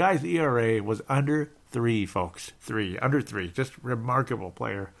 The guy's ERA was under 3, folks. Under 3. Just remarkable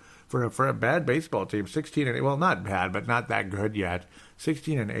player. For a bad baseball team, 16-8. Well, not bad, but not that good yet.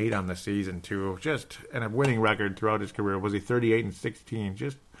 16-8 on the season too. And a winning record throughout his career. Was he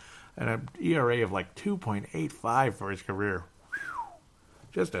 38-16? And an ERA of like 2.85 for his career. Whew.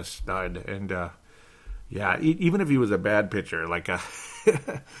 Just a stud. And even if he was a bad pitcher,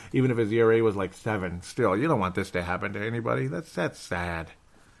 even if his ERA was like 7, still, you don't want this to happen to anybody. That's sad.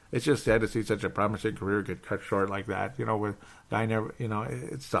 It's just sad to see such a promising career get cut short like that. With guy never,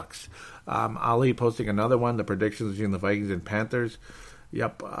 it sucks. Ali posting another one, the predictions between the Vikings and Panthers.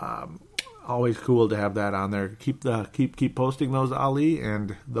 Yep, always cool to have that on there. Keep posting those, Ali,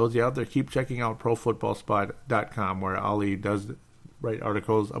 and those out there, keep checking out ProFootballSpot.com, where Ali does write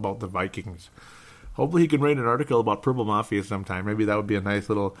articles about the Vikings. Hopefully he can write an article about Purple Mafia sometime. Maybe that would be a nice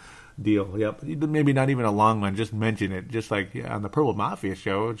little deal. Yep. Maybe not even a long one. Just mention it. Just like on the Purple Mafia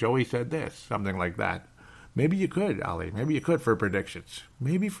show, Joey said this. Something like that. Maybe you could, Ali. Maybe you could for predictions.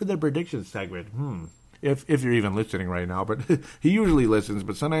 Maybe for the predictions segment. If you're even listening right now. But he usually listens.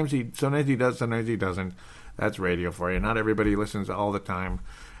 But sometimes he does, sometimes he doesn't. That's radio for you. Not everybody listens all the time.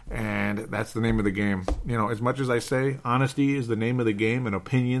 And that's the name of the game. As much as I say honesty is the name of the game and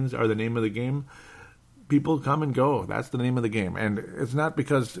opinions are the name of the game, people come and go. That's the name of the game. And it's not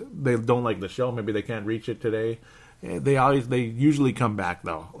because they don't like the show. Maybe they can't reach it today. They usually come back,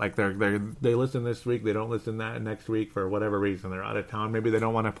 though. Like they listen this week. They don't listen that next week for whatever reason. They're out of town. Maybe they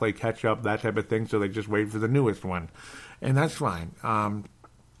don't want to play catch up, that type of thing. So they just wait for the newest one. And that's fine.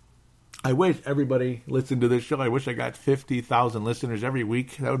 I wish everybody listened to this show. I wish I got 50,000 listeners every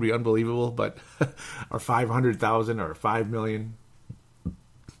week. That would be unbelievable. But or 500,000 or 5 million.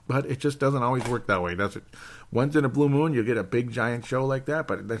 But it just doesn't always work that way, does it? Once in a blue moon, you get a big, giant show like that,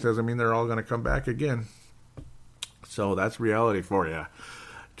 but that doesn't mean they're all going to come back again. So that's reality for you.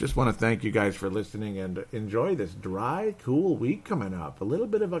 Just want to thank you guys for listening and enjoy this dry, cool week coming up. A little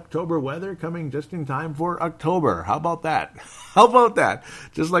bit of October weather coming just in time for October. How about that?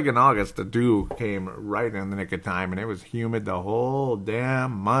 Just like in August, the dew came right in the nick of time, and it was humid the whole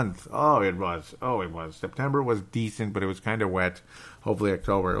damn month. Oh, it was. September was decent, but it was kind of wet. Hopefully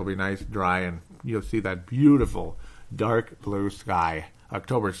October will be nice, dry, and you'll see that beautiful dark blue sky.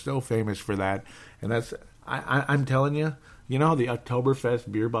 October's so famous for that, and that's I'm telling you. You know the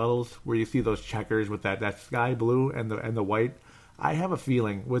Oktoberfest beer bottles where you see those checkers with that sky blue and the white? I have a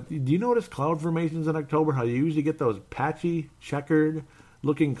feeling. Do you notice cloud formations in October? How you usually get those patchy, checkered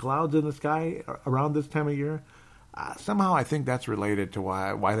looking clouds in the sky around this time of year? Somehow I think that's related to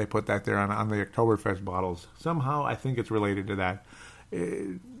why they put that there on the Oktoberfest bottles. Somehow I think it's related to that.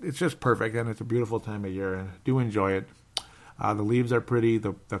 it's just perfect, and it's a beautiful time of year, and I do enjoy it. The leaves are pretty,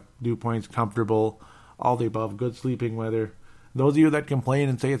 the dew point's comfortable, all the above, good sleeping weather. Those of you that complain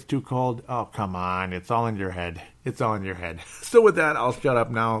and say it's too cold, oh, come on, it's all in your head. It's all in your head. So with that, I'll shut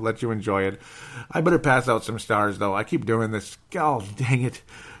up now, let you enjoy it. I better pass out some stars, though. I keep doing this. Oh, dang it.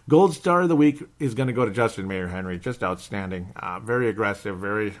 Gold Star of the Week is going to go to Justin Mayer Henry. Just outstanding. Very aggressive,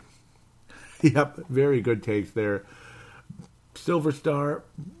 very good takes there. Silver Star,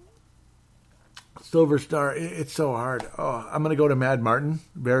 it's so hard. Oh, I'm going to go to Mad Martin.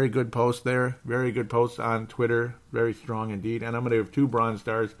 Very good post there. Very good post on Twitter. Very strong indeed. And I'm going to give 2 Bronze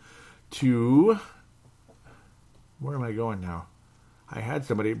Stars to... Where am I going now? I had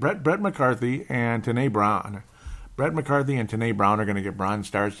somebody. Brett McCarthy and Tanae Brown. Brett McCarthy and Tanae Brown are going to get Bronze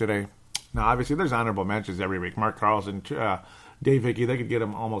Stars today. Now, obviously, there's honorable mentions every week. Mark Carlson, Dave Hickey, they could get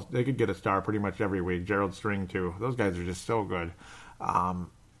them almost. They could get a star pretty much every week. Gerald String too. Those guys are just so good.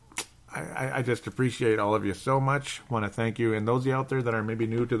 I just appreciate all of you so much. Want to thank you. And those of you out there that are maybe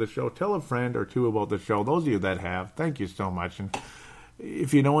new to the show, tell a friend or 2 about the show. Those of you that have, thank you so much. And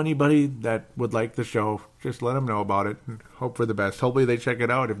if you know anybody that would like the show, just let them know about it and hope for the best. Hopefully they check it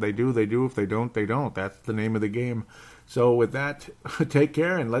out. If they do, they do. If they don't, they don't. That's the name of the game. So with that, take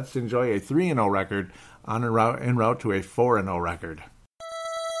care and let's enjoy a 3-0 record en route to a 4-0 record.